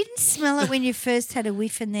 You didn't smell it when you first had a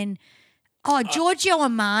whiff and then, Giorgio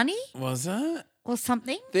Armani Was it? or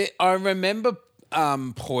something? I remember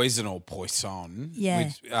Poison or Poisson. Yeah.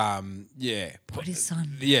 Which,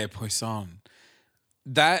 Poison. Yeah, Poisson.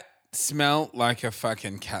 That smelled like a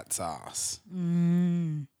fucking cat's ass.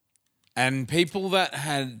 And people that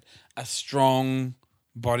had a strong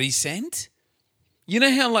body scent, you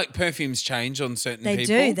know how like perfumes change on certain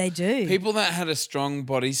people? They do. People that had a strong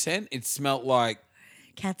body scent, it smelled like,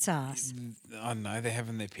 Cat's ass. I don't know, they're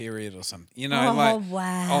having their period or something. You know,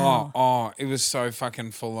 wow. it was so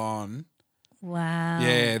fucking full on. Wow.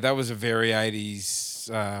 Yeah, that was a very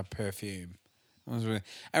 80s perfume. It was really,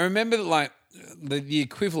 I remember that, like the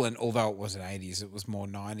equivalent, although it wasn't 80s, it was more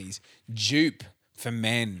 90s. Dupe for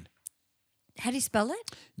men. How do you spell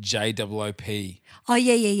it? JOOP. Oh,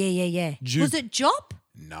 yeah. Jupe. Was it Jop?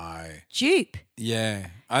 No. Jupe. Yeah.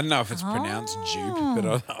 I don't know if it's pronounced Dupe,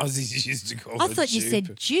 but Aussies used to call it I thought you Dupe.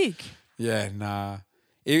 said Duke. Yeah, nah.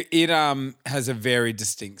 It has a very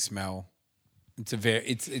distinct smell.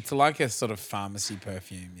 It's like a sort of pharmacy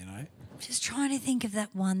perfume, you know? Just trying to think of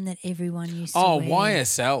that one that everyone used to Oh, wear.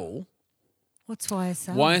 YSL. What's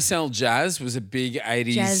YSL? YSL Jazz was a big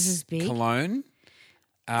 80s Jazz is big. cologne.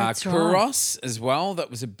 That's right. Kuros as well. That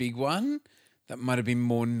was a big one. That might have been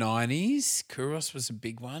more 90s. Kuros was a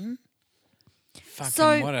big one. Fucking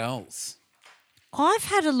So- what else? I've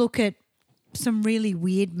had a look at some really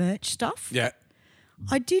weird merch stuff. Yeah.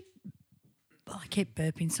 I did. I keep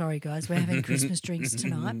burping. Sorry, guys. We're having Christmas drinks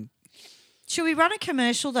tonight. Should we run a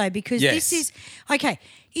commercial, though? Because Yes. this is. Okay.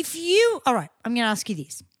 All right, I'm going to ask you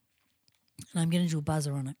this. And I'm going to do a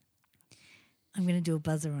buzzer on it.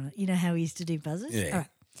 You know how we used to do buzzers? Yeah. All right.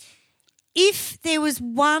 If there was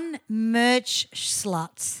one merch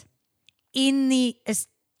slut in the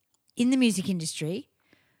music industry,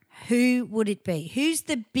 who would it be? Who's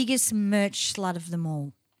the biggest merch slut of them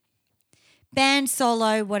all? Band,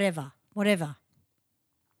 solo, whatever.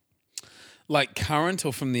 Like current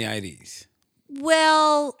or from the 80s?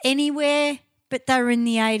 Well, anywhere, but they were in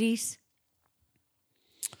the 80s.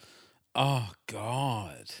 Oh,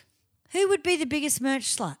 God. Who would be the biggest merch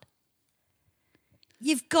slut?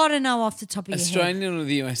 You've got to know off the top of your head. Australian or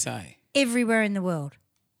the USA? Everywhere in the world.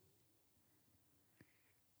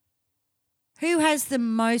 Who has the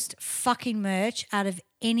most fucking merch out of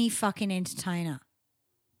any fucking entertainer?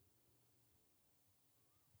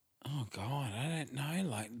 Oh, God. I don't know.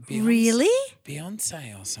 Like Beyonce, Really?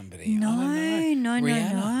 Beyonce or somebody. No, I don't know.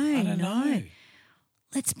 Rihanna? I don't no. know.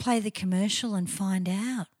 Let's play the commercial and find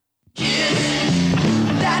out.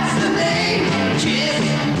 That's the name, Kiss.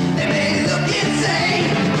 They may look insane,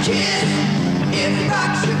 Kiss. If it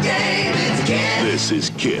rocks your game, it's Kiss. This is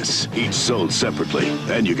Kiss, each sold separately,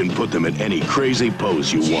 and you can put them in any crazy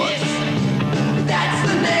pose you want. That's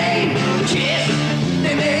the name, Kiss.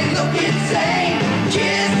 They may look insane,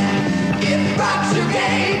 Kiss. If it rocks your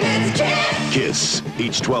game, it's Kiss. Kiss,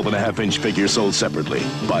 each 12.5-inch figure sold separately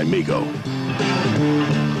by Mego.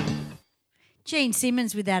 Gene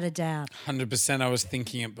Simmons, without a doubt. 100%. I was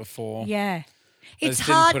thinking it before. Yeah. I It's just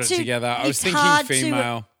didn't hard put it to together. I was it's thinking hard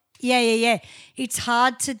female. Yeah. It's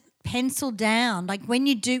hard to pencil down. Like when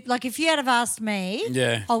you do, like if you had have asked me,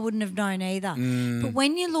 Yeah. I wouldn't have known either. But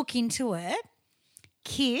when you look into it,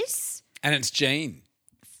 Kiss And it's Jean.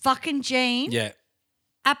 Fucking Jean. Yeah.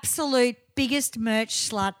 Absolute biggest merch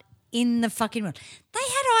slut in the fucking world. They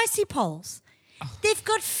had icy poles. They've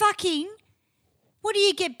got fucking, what do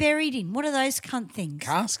you get buried in? What are those cunt things?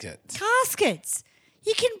 Caskets. Caskets.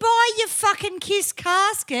 You can buy your fucking Kiss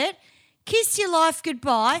casket, kiss your life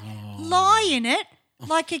goodbye, lie in it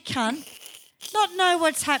like a cunt, not know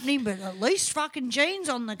what's happening, but at least fucking Jean's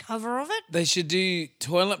on the cover of it. They should do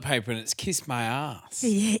toilet paper and it's Kiss My Ass.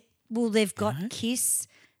 Yeah. Well, they've got Kiss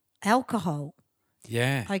alcohol.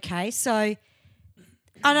 Yeah. Okay, so,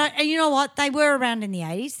 and you know what? They were around in the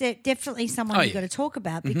 80s. They're definitely someone you've got to talk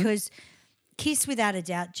about because Kiss, without a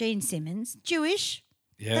doubt, Gene Simmons, Jewish.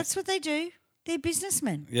 Yeah. That's what they do. They're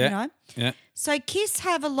businessmen, Yeah. you know. Yeah. So Kiss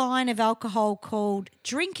have a line of alcohol called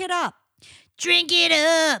Drink It Up. Drink it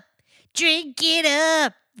up. Drink it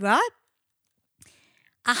up. Right?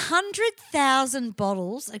 100,000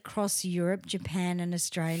 bottles across Europe, Japan and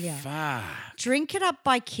Australia. Fuck. Drink It Up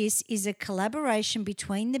by Kiss is a collaboration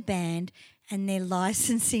between the band and their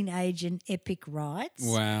licensing agent Epic Rights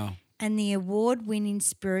Wow. and the award-winning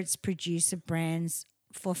spirits producer brands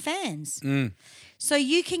for fans. So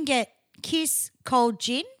you can get Kiss cold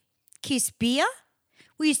gin, Kiss beer.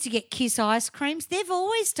 We used to get Kiss ice creams. They've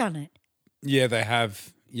always done it. Yeah, they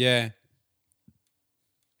have. Yeah.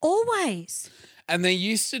 Always. And they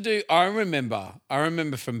used to do, I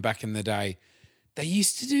remember from back in the day, they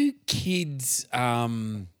used to do kids,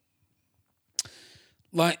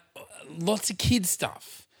 like lots of kids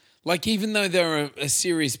stuff. Like even though they're a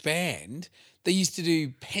serious band, they used to do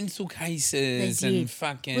pencil cases They did. and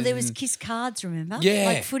fucking. Well, there was Kiss cards, remember? Yeah.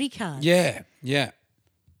 Like footy cards. Yeah, yeah.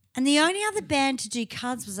 And the only other band to do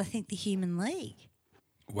cards was, I think, the Human League,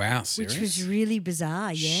 Wow, serious? which was really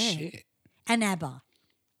bizarre, yeah. Shit. And ABBA.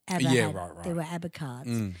 ABBA Yeah, had- right. There were ABBA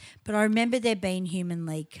cards. But I remember there being Human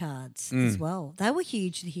League cards as well. They were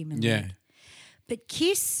huge, the Human Yeah. League. But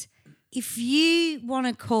Kiss, if you want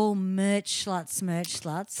to call merch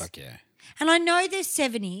sluts, Fuck yeah. and I know they're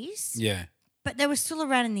 70s, Yeah. but they were still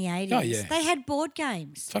around in the 80s. Oh, yeah. They had board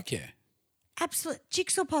games, Fuck yeah. absolute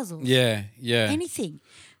jigsaw puzzles, Yeah, yeah. anything.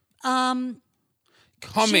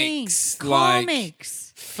 Comics. Jean, Like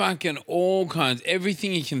comics, fucking all kinds.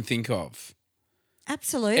 Everything you can think of.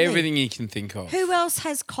 absolutely. Everything you can think of. Who else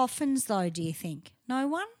has coffins, though, do you think? No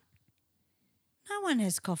one? No one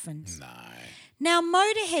has coffins. No. Now,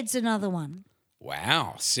 Motorhead's another one.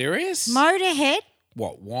 Wow. Serious? Motorhead,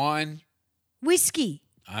 What, wine? whiskey,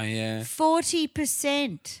 Oh, yeah.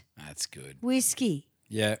 40% That's good. whiskey.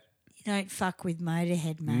 Yeah. You don't fuck with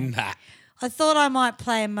Motorhead, mate. Nah. I thought I might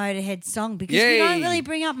play a Motorhead song because we Yay. don't really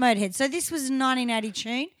bring up Motorhead. So this was a 1980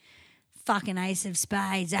 tune. Fucking Ace of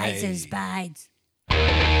Spades, Ace Hey. of Spades.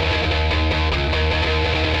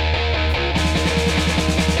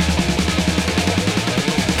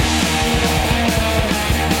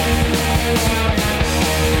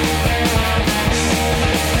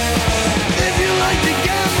 If you like to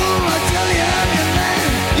gamble, I tell you I'm your man.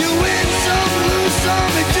 You win some, lose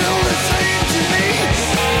some, it's all the same to me.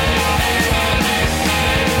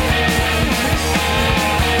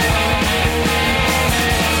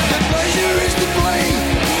 The pleasure is to play,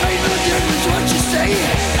 ain't no difference what you say.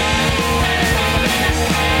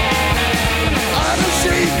 I don't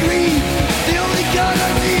say greed, the only card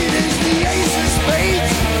I need is the ace of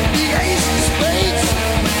spades. The ace of spades.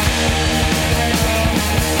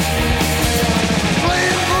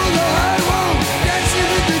 Playing for the high road, dancing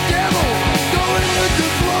with the devil, going with the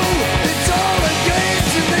flow. It's all a game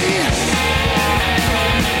to me.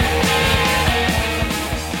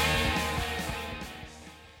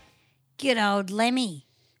 Good old Lemmy.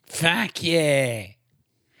 Fuck yeah.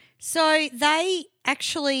 So they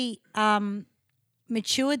actually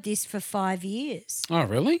matured this for 5 years Oh,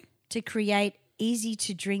 really? to create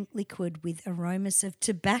easy-to-drink liquid with aromas of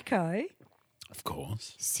tobacco, Of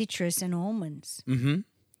course. citrus and almonds. Mm-hmm.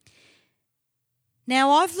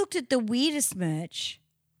 Now, I've looked at the weirdest merch.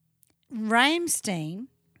 Ramstein,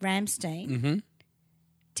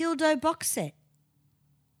 dildo box set.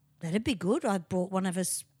 That'd be good. I bought one of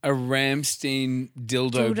us A Ramstein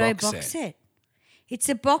dildo, box set. It's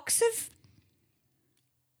a box of,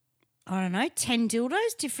 I don't know, 10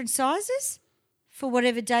 dildos, different sizes, for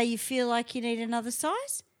whatever day you feel like you need another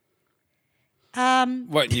size.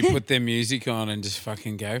 What, you put their music on and just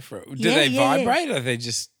fucking go for it? Do Yeah, they yeah, yeah. vibrate or are they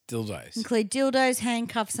just dildos? Include dildos,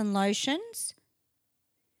 handcuffs and lotions.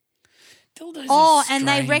 Dildos Oh, are and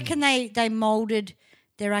they strange. reckon they moulded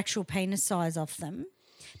their actual penis size off them,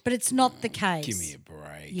 but it's not the case. Give me a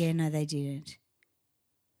break. Yeah, no, they didn't.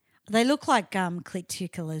 They look like clit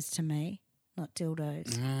ticklers to me, not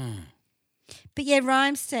dildos. But yeah,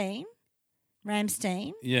 Ramstein,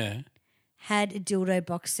 Yeah. had a dildo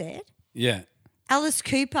box set. Yeah. Alice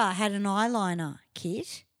Cooper had an eyeliner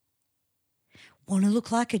kit. Want to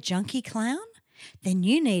look like a junkie clown? Then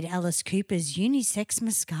you need Alice Cooper's unisex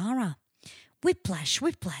mascara. Whiplash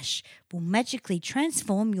will magically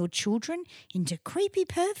transform your children into creepy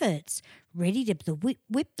perverts, ready to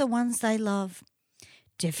whip the ones they love.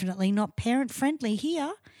 Definitely not parent-friendly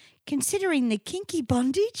here, considering the kinky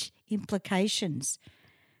bondage implications.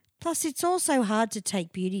 Plus, it's also hard to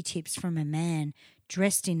take beauty tips from a man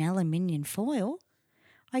dressed in aluminium foil.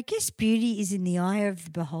 I guess beauty is in the eye of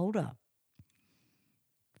the beholder.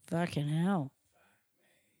 Fucking hell.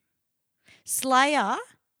 Slayer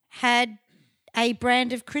had a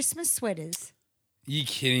brand of Christmas sweaters. You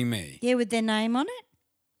kidding me? Yeah, with their name on it.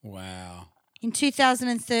 Wow. In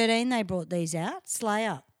 2013, they brought these out.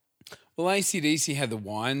 Slayer. Well, AC/DC had the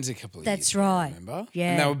wines a couple of years That's ago, right. remember?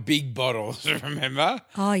 Yeah. And they were big bottles, remember?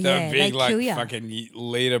 Oh, They yeah, were big, they like, kill ya. fucking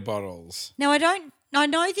litre bottles. Now, I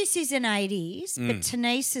know this is an 80s, but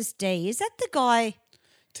Tenacious D, is that the guy?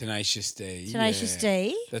 Tenacious D. Tenacious yeah.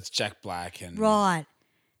 D? That's Jack Black. And Right.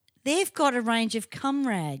 They've got a range of cum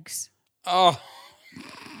rags. Oh.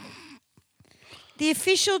 The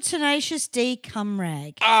official Tenacious D cum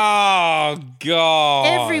rag. Oh, God.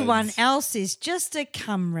 Everyone else is just a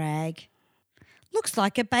cum rag. Looks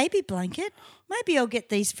like a baby blanket. Maybe I'll get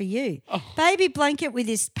these for you. Oh. Baby blanket with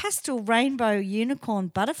this pastel rainbow unicorn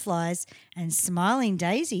butterflies and smiling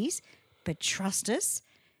daisies. But trust us,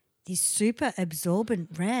 this super absorbent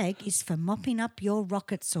rag is for mopping up your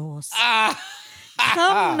rocket sauce.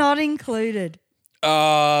 Cum not included.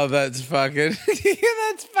 Oh, that's fucking...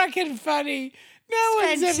 that's fucking funny. No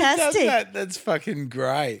It's one's ever done fantastic. that. That's fucking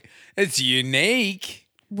great. It's unique.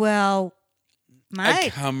 Well, mate,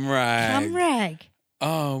 A cum rag. cum rag.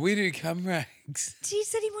 Oh, we do cum rags.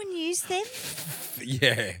 Does anyone use them?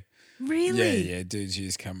 Yeah. Really? Yeah, dudes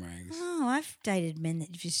use cum rags. Oh, I've dated men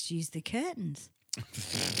that just use the curtains.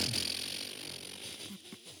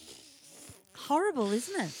 Horrible,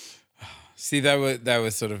 isn't it? See, they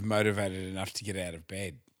were sort of motivated enough to get out of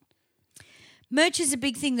bed. Merch is a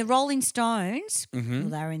big thing. The Rolling Stones, Mm-hmm.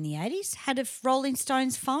 well, they were in the 80s, had a Rolling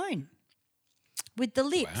Stones phone with the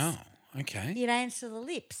lips. Wow. Okay. You'd answer the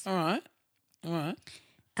lips, All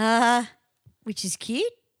right. which is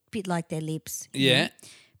cute, bit like their lips. Yeah.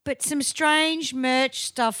 But some strange merch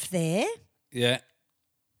stuff there. Yeah.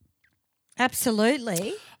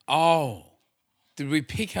 Absolutely. Oh, did we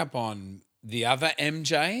pick up on the other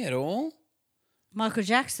MJ at all? Michael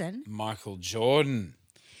Jackson. Michael Jordan.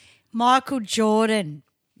 Michael Jordan.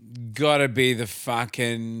 Gotta be the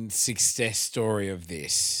fucking success story of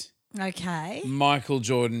this. Okay. Michael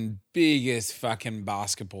Jordan, biggest fucking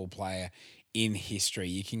basketball player in history.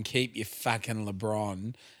 You can keep your fucking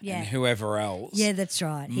LeBron Yeah. and whoever else. Yeah, that's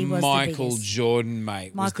right. He was Michael the biggest. Jordan,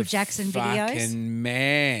 mate. was Michael the Jackson videos? fucking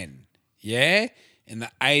man. Yeah? In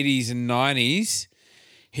the 80s and 90s,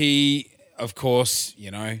 he, of course,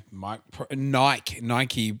 you know,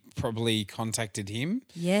 Nike probably contacted him.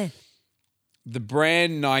 Yeah. The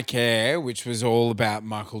brand Nike Air, which was all about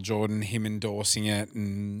Michael Jordan, him endorsing it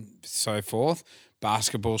and so forth,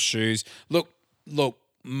 basketball shoes. Look,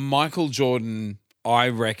 Michael Jordan, I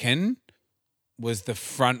reckon, was the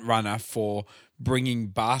front runner for bringing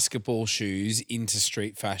basketball shoes into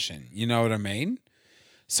street fashion. You know what I mean?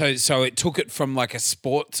 So it took it from like a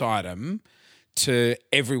sports item to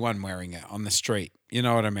everyone wearing it on the street. You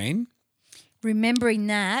know what I mean? Remembering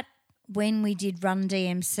that, when we did Run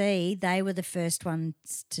DMC, they were the first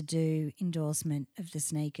ones to do endorsement of the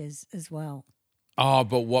sneakers as well. Oh,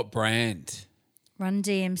 but what brand? Run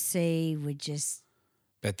DMC would just...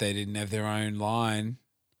 Bet they didn't have their own line.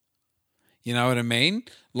 You know what I mean?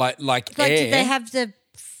 Like Like, Air. did they have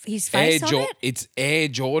his face on it? It's Air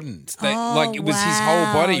Jordans. They, Oh, like it was his whole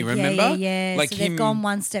body. wow. Remember? Yeah. Like so him, they've gone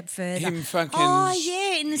one step further. him fucking. Oh,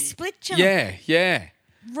 yeah, in the split jump. Yeah.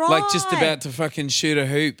 Right. Like just about to fucking shoot a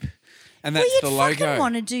hoop, and that's well, you'd the logo. fucking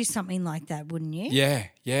want to do something like that, wouldn't you?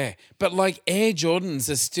 Yeah. But like Air Jordans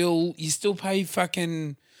are still, you still pay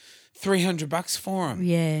fucking $300 for them.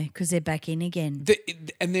 Yeah, because they're back in again.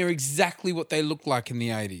 And they're exactly what they looked like in the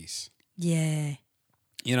 80s. Yeah.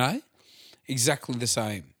 You know? Exactly the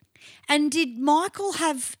same. And did Michael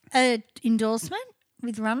have an endorsement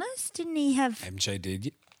with runners? Didn't he have MJ did.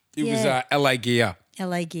 It Yeah. was LA Gear.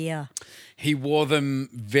 LA Gear? He wore them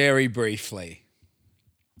very briefly.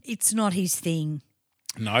 It's not his thing.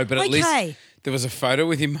 No, but at Okay. least there was a photo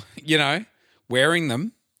with him, you know, wearing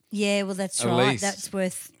them. Yeah, well, that's At right. least. That's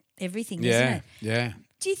worth everything, isn't Yeah, it? yeah.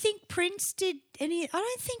 Do you think Prince did any? I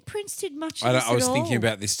don't think Prince did much of I this was at thinking all.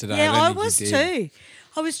 about this today. Yeah, I don't I think he was did. too.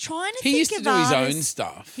 I was trying to He think used to of do his own artists-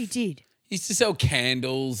 stuff. He did. He used to sell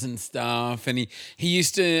candles and stuff, and he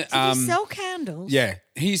used to Did he sell candles? yeah,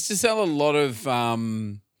 he used to sell a lot of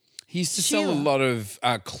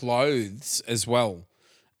clothes as well.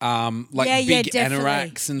 Like big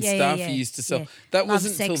anoraks and stuff. He used to sell. Yeah. That Love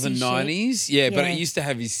wasn't until the sexy shit. 90s. Yeah, but Yeah. it used to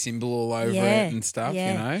have his symbol all over it and stuff, you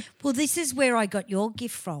know. Well, this is where I got your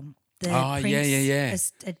gift from. The Oh, Prince yeah.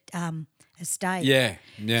 estate. Yeah,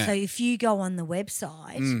 yeah. So if you go on the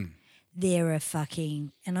website, they're a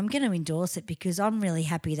fucking, and I'm going to endorse it because I'm really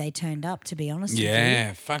happy they turned up, to be honest with you.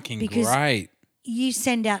 Yeah, fucking Because great. You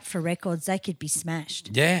send out for records, they could be smashed.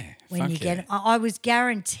 Yeah, When fuck you yeah. get them. I was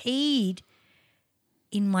guaranteed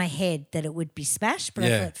in my head that it would be smashed, but I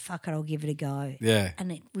Yeah. thought, fuck it, I'll give it a go. Yeah.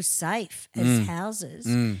 And it was safe as houses.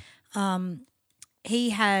 He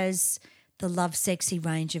has the Love Sexy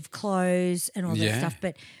range of clothes and all that Yeah. stuff,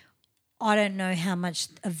 but I don't know how much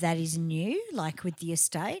of that is new, like with the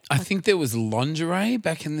estate. I think there was lingerie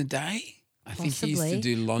back in the day. I think he used to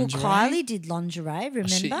do lingerie. Well, Kylie did lingerie,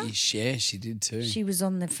 remember? She did too. She was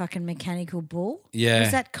on the fucking mechanical bull. Yeah.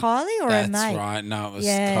 Was that Kylie or her That's mate? right. No, it was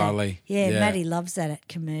Yeah. Kylie. Yeah, Maddie loves that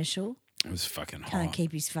commercial. It was fucking hot. Can't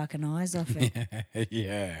keep his fucking eyes off it.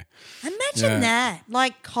 Yeah. Imagine that.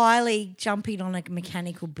 Like Kylie jumping on a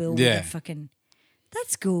mechanical bull with Yeah. a fucking...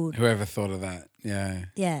 That's good. Whoever thought of that? Yeah.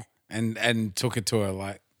 Yeah. And took it to her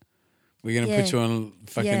like, we're gonna Yeah. put you on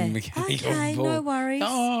a fucking Yeah. mechanical Okay, bull. no worries. Oh,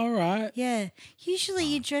 all right. Yeah. Usually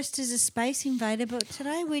you're dressed as a space invader, but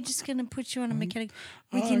today we're just going to put you on a mechanical...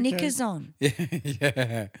 With your okay. knickers on.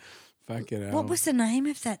 Yeah. Fuck it. What was the name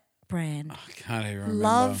of that brand? I can't even remember.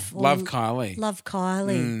 Love Kylie. Love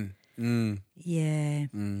Kylie. Yeah.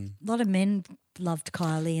 A lot of men loved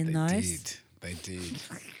Kylie in those. They did.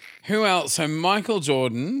 Who else? So Michael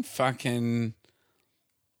Jordan, fucking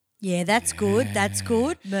Yeah, that's good. That's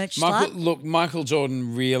good. Merch slut. Michael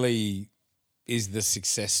Jordan really is the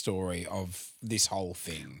success story of this whole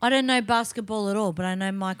thing. I don't know basketball at all, but I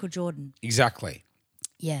know Michael Jordan. Exactly.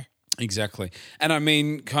 Yeah. Exactly. And I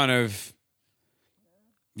mean, kind of,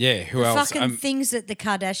 yeah, who else? Fucking things that the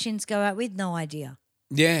Kardashians go out with, no idea.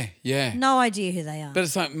 Yeah, yeah. No idea who they are. But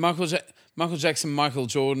it's like Michael Jackson, Michael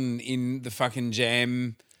Jordan in the fucking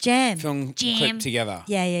Jam film clip together.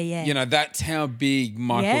 Yeah, yeah, yeah. You know, that's how big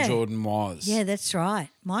Michael Jordan was. Yeah, that's right.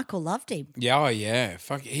 Michael loved him. Yeah, oh yeah.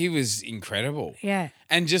 Fuck, he was incredible. Yeah.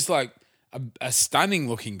 And just like a stunning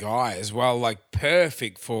looking guy as well, like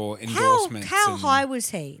perfect for endorsements. How high was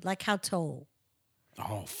he? Like how tall?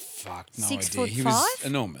 Oh, fuck, no 6 idea. foot He five? was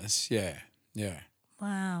enormous, yeah, yeah.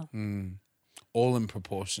 Wow. All in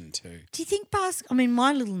proportion too. Do you think I mean,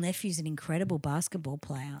 my little nephew's an incredible basketball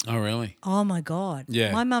player. Oh, really? Oh, my God.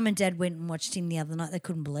 Yeah. My mum and dad went and watched him the other night. They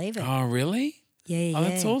couldn't believe it. Oh, really? Yeah, yeah. Oh,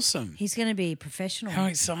 that's awesome. He's going to be a professional. How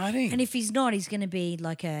exciting. And if he's not, he's going to be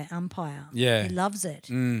like an umpire. Yeah. He loves it.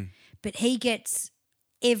 But he gets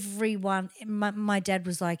everyone. My dad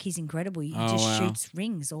was like, he's incredible. He just shoots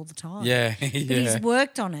rings all the time. Yeah, But yeah. he's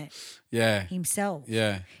worked on it Yeah. himself.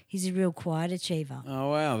 Yeah. He's a real quiet achiever. Oh,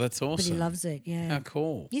 wow, that's But awesome. he loves it, yeah. How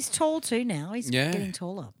cool. He's tall too now. He's Yeah. getting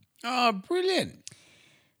taller. Oh, brilliant.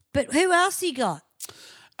 But who else you got?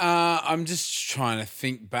 I'm just trying to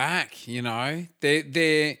think back, you know.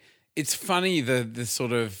 It's funny the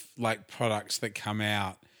sort of like products that come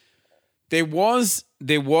out. There was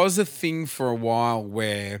a thing for a while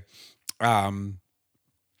where a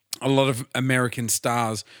lot of American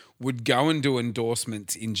stars would go and do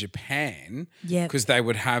endorsements in Japan because they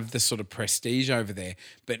would have the sort of prestige over there,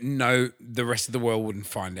 but the rest of the world wouldn't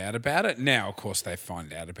find out about it. Now, of course, they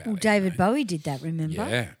find out about Well, it. David Bowie did that, remember?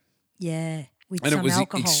 Yeah. Yeah. With And some it was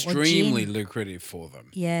alcohol extremely or gin. lucrative for them.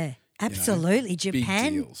 Yeah, absolutely.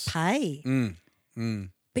 Japan deals. pay.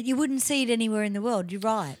 But you wouldn't see it anywhere in the world. You're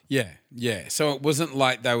right. Yeah, yeah. So it wasn't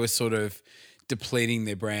like they were sort of depleting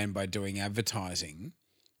their brand by doing advertising.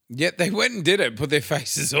 Yet they went and did it, put their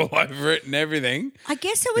faces all over it and everything. I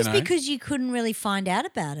guess it was because you couldn't really find out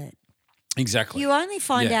about it. Exactly. You only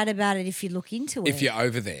find out about it if you look into it. If you're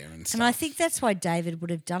over there and stuff. And I think that's why David would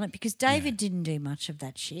have done it, because David didn't do much of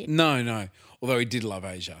that shit. No, no. Although he did love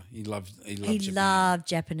Asia. He loved Japan. Loved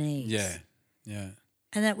Japanese. Yeah, yeah.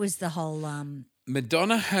 And that was the whole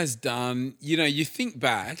Madonna has done, you know, you think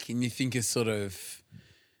back and you think of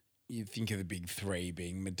the big three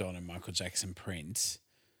being Madonna, Michael Jackson, Prince.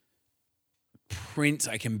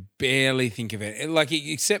 I can barely think of it. Like,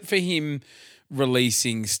 except for him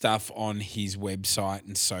releasing stuff on his website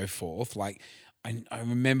and so forth. Like, I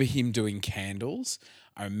remember him doing candles.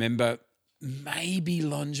 I remember maybe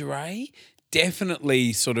lingerie.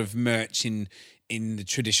 Definitely sort of merch in the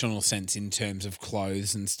traditional sense in terms of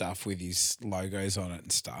clothes and stuff with his logos on it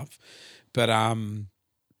and stuff. But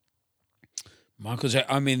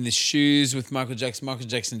The shoes with Michael Jackson. Michael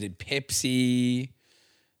Jackson did Pepsi.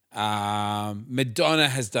 Madonna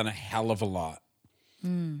has done a hell of a lot.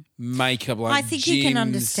 Makeup, like I think you can gyms.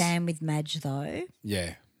 understand with Madge though,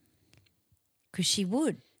 Yeah. because she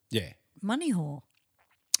would. Yeah. Money whore.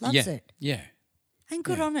 Loves Yeah. it. Yeah. And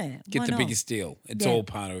good on her. Get Why the not? biggest deal. It's Yeah. all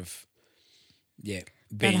part of,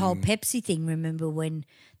 That whole Pepsi thing, remember when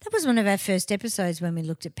that was one of our first episodes when we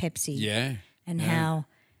looked at Pepsi Yeah. and yeah. how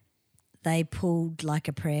they pulled like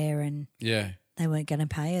a prayer and Yeah. they weren't going to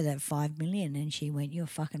pay her that $5 million and she went, "You're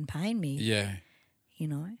fucking paying me," Yeah. you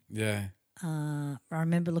know. Yeah. I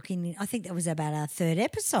remember looking, I think that was about our third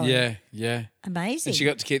episode. Yeah. Yeah. Amazing. And she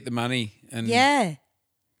got to keep the money and yeah.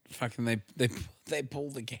 fucking they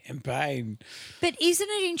pulled the campaign. But isn't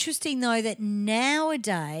it interesting though that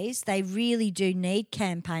nowadays they really do need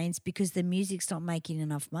campaigns because the music's not making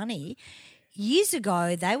enough money? Years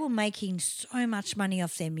ago, they were making so much money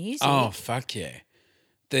off their music. Oh fuck yeah!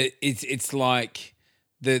 It's like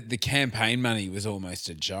the campaign money was almost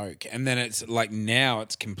a joke, and then it's like now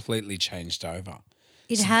it's completely changed over.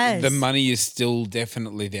 It has. The money is still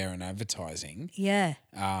definitely there in advertising. Yeah.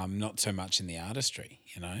 Not so much in the artistry,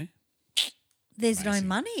 you know. There's no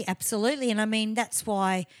money, absolutely. And I mean, that's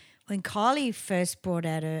why when Kylie first brought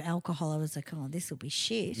out her alcohol, I was like, oh, this will be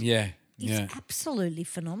shit. Yeah. It's Yeah. absolutely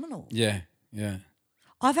phenomenal. Yeah. Yeah.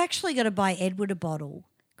 I've actually got to buy Edward a bottle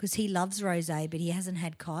because he loves rosé, but he hasn't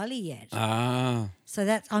had Kylie yet. Ah.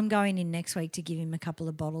 So I'm going in next week to give him a couple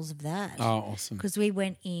of bottles of that. Oh, awesome. Because we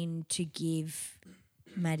went in to get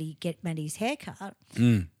Maddie's haircut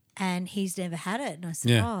and he's never had it. And I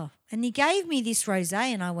said, Yeah. oh. And he gave me this rosé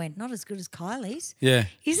and I went, not as good as Kylie's. Yeah.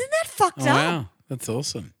 Isn't that fucked Oh, up? wow. That's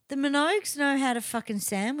awesome. The Minogues know how to fucking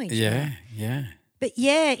sandwich. Yeah. Yeah. But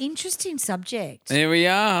yeah, interesting subject. There we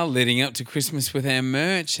are, leading up to Christmas with our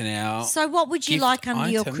merch and our. So what would you gift like under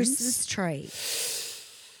your items. Christmas tree?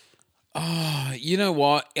 Oh, you know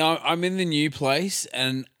what? I'm in the new place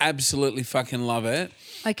and absolutely fucking love it.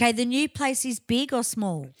 Okay, the new place is big or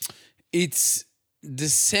small? It's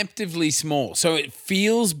deceptively small. So it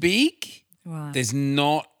feels big. Right. There's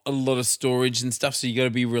not a lot of storage and stuff, so you got to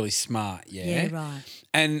be really smart, yeah? Yeah, right.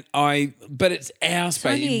 And but it's our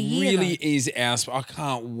space. only a It year, really though. is our space. I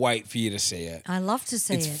can't wait for you to see it. I love to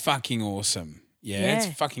see It's it. fucking awesome. Yeah, it's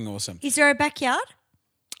Yeah. fucking awesome. Is there a backyard?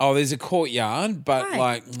 Oh, there's a courtyard, but Right.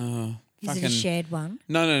 like, Is it a shared one?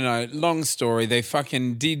 No. Long story. They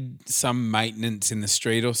fucking did some maintenance in the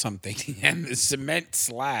street or something, and the cement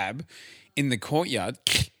slab in the courtyard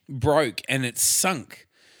broke and it sunk.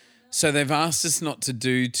 So they've asked us not to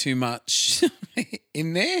do too much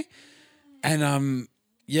in there, and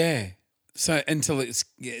yeah. So until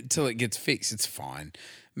it gets fixed, it's fine.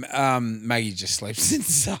 Maggie just sleeps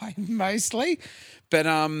inside mostly, but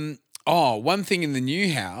one thing in the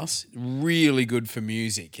new house, really good for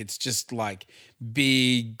music. It's just like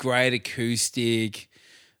big, great acoustic.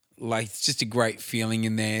 Like it's just a great feeling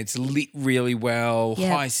in there. It's lit really well,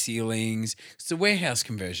 Yep. high ceilings. It's a warehouse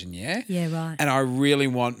conversion, yeah? Yeah, right. And I really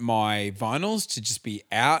want my vinyls to just be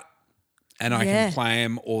out and I Yeah. can play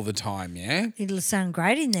them all the time, yeah? It'll sound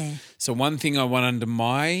great in there. So one thing I want under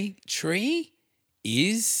my tree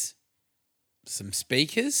is some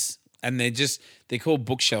speakers, and they're called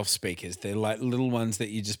bookshelf speakers. They're like little ones that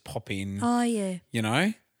you just pop in, Oh, yeah. you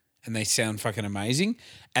know, and they sound fucking amazing.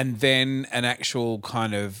 And then an actual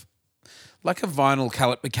kind of like a vinyl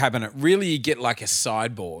cabinet. Really, you get like a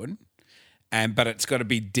sideboard, but it's got to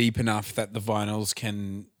be deep enough that the vinyls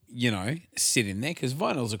can, you know, sit in there because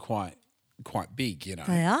vinyls are quite big, you know.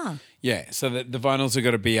 They are. Yeah, so the vinyls are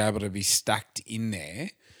got to be able to be stacked in there,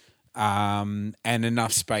 and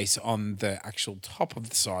enough space on the actual top of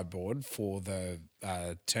the sideboard for the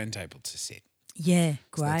turntable to sit. Yeah, So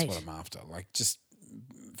great. that's what I'm after. Like, just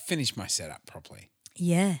finish my setup properly.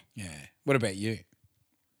 Yeah. Yeah. What about you?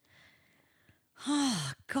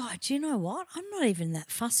 Oh, God, do you know what? I'm not even that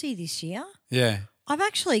fussy this year. Yeah. I've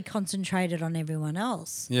actually concentrated on everyone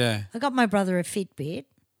else. Yeah. I got my brother a Fitbit.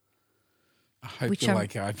 I hope Which you I'm-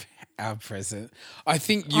 like our present. I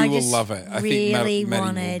think you I will just love it. I really think Maddie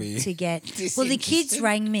wanted will be to get. Well, the kids disinterested.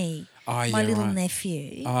 rang me. Oh, my yeah, little right.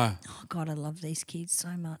 nephew. Oh, Oh God, I love these kids so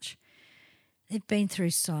much. They've been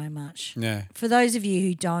through so much. yeah. For those of you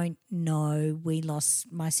who don't know, we lost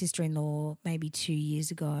my sister-in-law maybe 2 years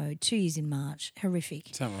ago. 2 years in March.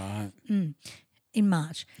 Horrific. Is that right? In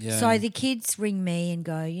March. Yeah. So the kids ring me and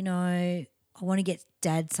go, you know, I want to get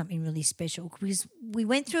Dad something really special because we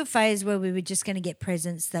went through a phase where we were just going to get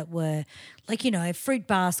presents that were like, you know, fruit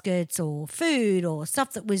baskets or food or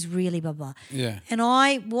stuff that was really blah, blah. Yeah. And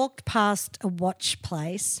I walked past a watch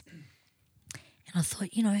place And I thought,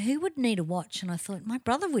 who would need a watch? And I thought my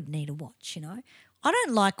brother would need a watch, I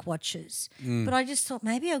don't like watches, but I just thought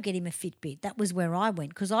maybe I'll get him a Fitbit. That was where I went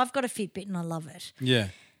because I've got a Fitbit and I love it. Yeah.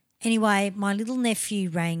 Anyway, my little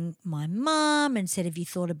nephew rang my mum and said, have you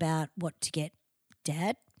thought about what to get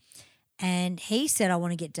Dad? And he said, I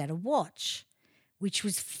want to get Dad a watch, which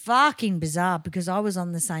was fucking bizarre because I was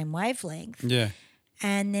on the same wavelength. Yeah.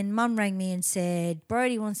 And then Mum rang me and said,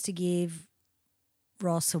 Brody wants to give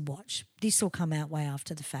Ross a watch. This will come out way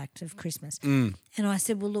after the fact of Christmas. And I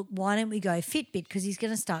said, well, look, why don't we go Fitbit because he's going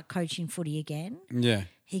to start coaching footy again. Yeah.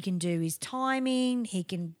 He can do his timing. He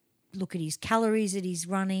can look at his calories that he's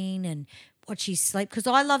running and watch his sleep because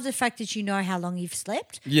I love the fact that you know how long you've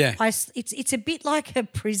slept. Yeah. It's a bit like a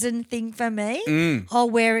prison thing for me. I'll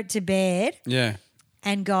wear it to bed. Yeah.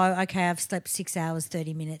 And go, okay, I've slept 6 hours,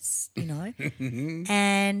 30 minutes,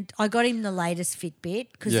 And I got him the latest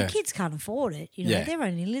Fitbit because the kids can't afford it, They're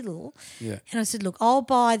only little. Yeah. And I said, look, I'll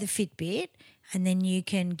buy the Fitbit and then you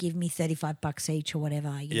can give me $35 each or whatever.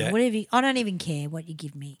 Whatever. I don't even care what you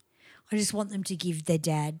give me. I just want them to give their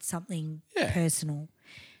dad something personal.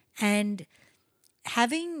 And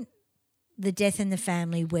having the death in the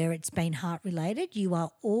family where it's been heart-related, you are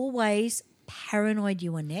always paranoid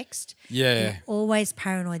you are next. Yeah. You're always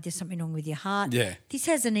paranoid there's something wrong with your heart. Yeah. This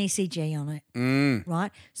has an ECG on it,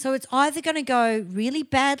 right? So it's either going to go really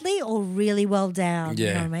badly or really well down, you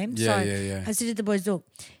know what I mean? Yeah. I said to the boys, look,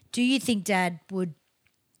 do you think Dad would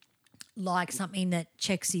like something that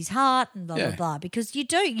checks his heart and blah, blah, blah? Because you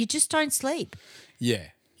do. You just don't sleep. Yeah.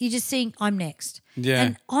 You just think, I'm next.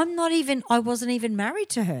 Yeah. And I wasn't even married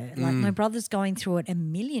to her. Like my brother's going through it a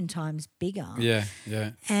million times bigger. Yeah.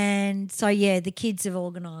 And so, the kids we've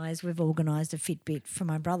organised a Fitbit for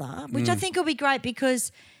my brother, which I think will be great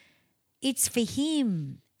because it's for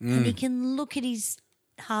him and he can look at his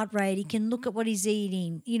heart rate, he can look at what he's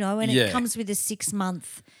eating, and it comes with a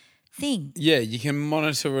 6-month thing. Yeah, you can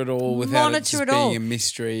monitor it all without it just being a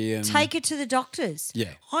mystery. And take it to the doctors.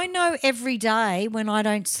 Yeah. I know every day when I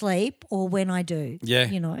don't sleep or when I do. Yeah.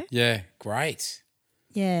 Yeah, great.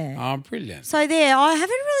 Yeah. Oh, brilliant. So there, I haven't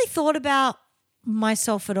really thought about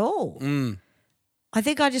myself at all. I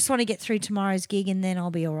think I just want to get through tomorrow's gig and then I'll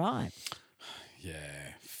be all right.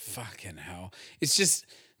 Yeah, fucking hell. It's just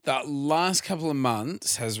the last couple of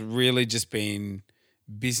months has really just been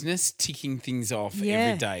business, ticking things off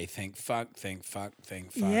every day. Thank fuck.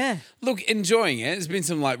 Yeah. Look, enjoying it. There's been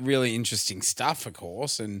some really interesting stuff, of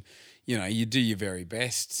course, and you do your very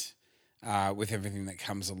best with everything that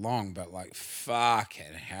comes along. But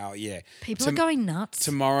fucking hell, yeah. People are going nuts.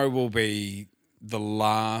 Tomorrow will be the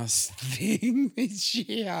last thing this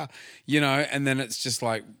year, and then it's just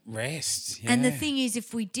rest. Yeah. And the thing is,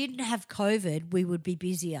 if we didn't have COVID, we would be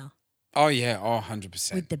busier. Oh yeah,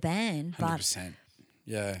 100%. With the band, 100%.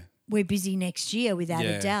 Yeah. We're busy next year without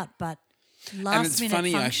a doubt, but and it's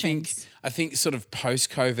funny, functions. I think sort of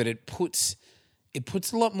post-COVID it puts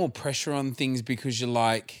a lot more pressure on things because you're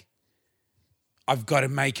like, I've got to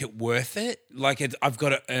make it worth it. I've got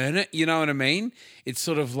to earn it, you know what I mean? It's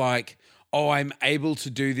sort of like, oh, I'm able to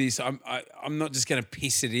do this. I'm not just going to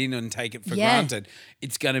piss it in and take it for granted.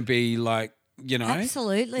 It's going to be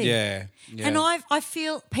Absolutely. Yeah. And I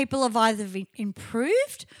feel people have either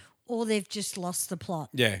improved or they've just lost the plot.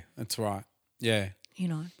 Yeah, that's right. Yeah.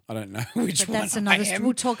 I don't know which one. But that's another.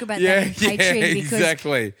 We'll talk about that on Patreon because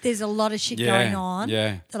exactly. There's a lot of shit going on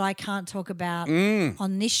that I can't talk about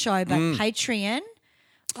on this show. But Patreon.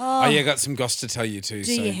 Oh, yeah, got some goss to tell you too.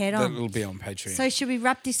 Do your head on. That'll be on Patreon. So should we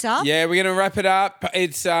wrap this up? Yeah, we're going to wrap it up.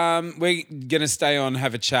 It's we're going to stay on,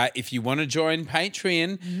 have a chat. If you want to join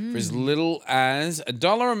Patreon for as little as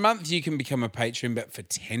 $1 a month, you can become a patron. But for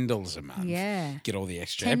 $10 a month, get all the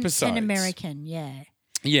extra episodes. 10 American, yeah.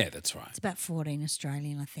 Yeah, that's right. It's about 14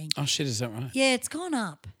 Australian, I think. Oh shit, is that right? Yeah, it's gone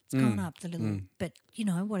up. It's gone up the little, but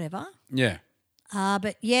whatever. Yeah.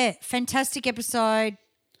 But yeah, fantastic episode.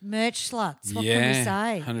 Merch sluts. What can we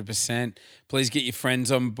say? 100%. Please get your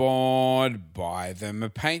friends on board. Buy them a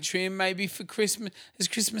Patreon maybe for Christmas. Has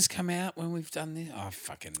Christmas come out when we've done this? Oh, I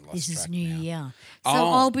fucking lost This is track New now. Year. So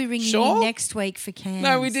I'll be ringing you next week for cans.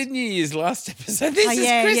 No, we did New Year's last episode. This is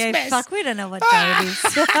Christmas. Yeah, fuck, we don't know what day it is.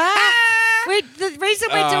 The reason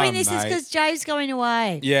we're doing this is because Jay's going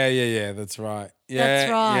away. Yeah. That's right. Yeah,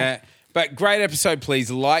 That's right. Yeah. But great episode.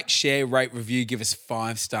 Please like, share, rate, review, give us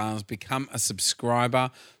 5 stars, become a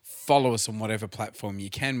subscriber, follow us on whatever platform you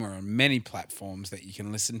can. We're on many platforms that you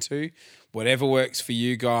can listen to. Whatever works for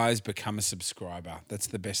you guys, become a subscriber. That's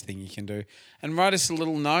the best thing you can do. And write us a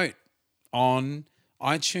little note on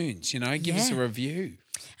iTunes, give us a review.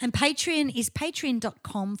 And Patreon is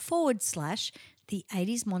patreon.com/the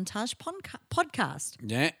 80s Montage podcast.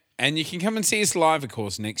 Yeah. And you can come and see us live, of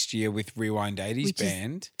course, next year with Rewind 80s Which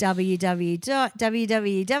Band. is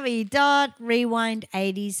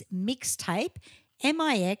www.rewind80smixtape,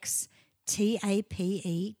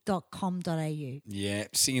 mixtape.com.au. Yeah,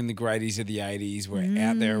 singing the greaties of the 80s. We're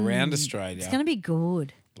out there around Australia. It's going to be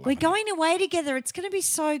good. We're going away together. It's going to be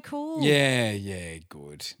so cool. Yeah,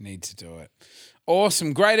 good. Need to do it.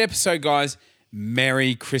 Awesome. Great episode, guys.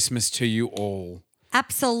 Merry Christmas to you all.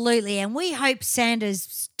 Absolutely. And we hope Santa's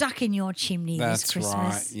stuck in your chimney this Christmas.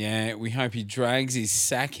 That's right. Yeah, we hope he drags his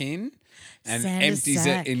sack in and Santa's empties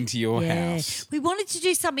sack. it into your house. We wanted to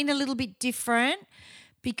do something a little bit different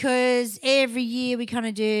because every year we kind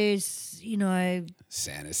of do,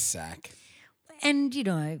 Santa's sack. And,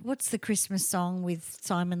 what's the Christmas song with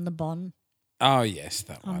Simon Le Bon? Oh, yes,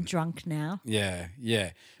 that one. I'm drunk now. Yeah.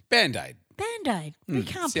 Band-Aid. Band-Aid. We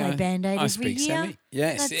can't play Band-Aid I every speak year. Sammy.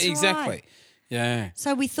 Yes, That's exactly. right. Yeah.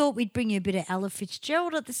 So we thought we'd bring you a bit of Ella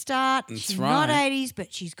Fitzgerald at the start. That's she's right. not 80s,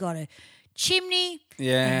 but she's got a chimney.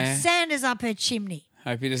 Yeah. And Santa's up her chimney.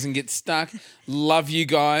 Hope he doesn't get stuck. Love you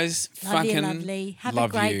guys. Love you, Fucking lovely. Have love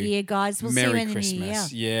a great you. year, guys. We'll see Merry you in the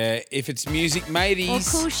Christmas. new year. Yeah. If it's music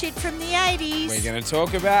mateys, Or cool shit from the 80s. we're going to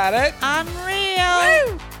talk about it.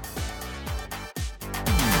 Unreal. Woo!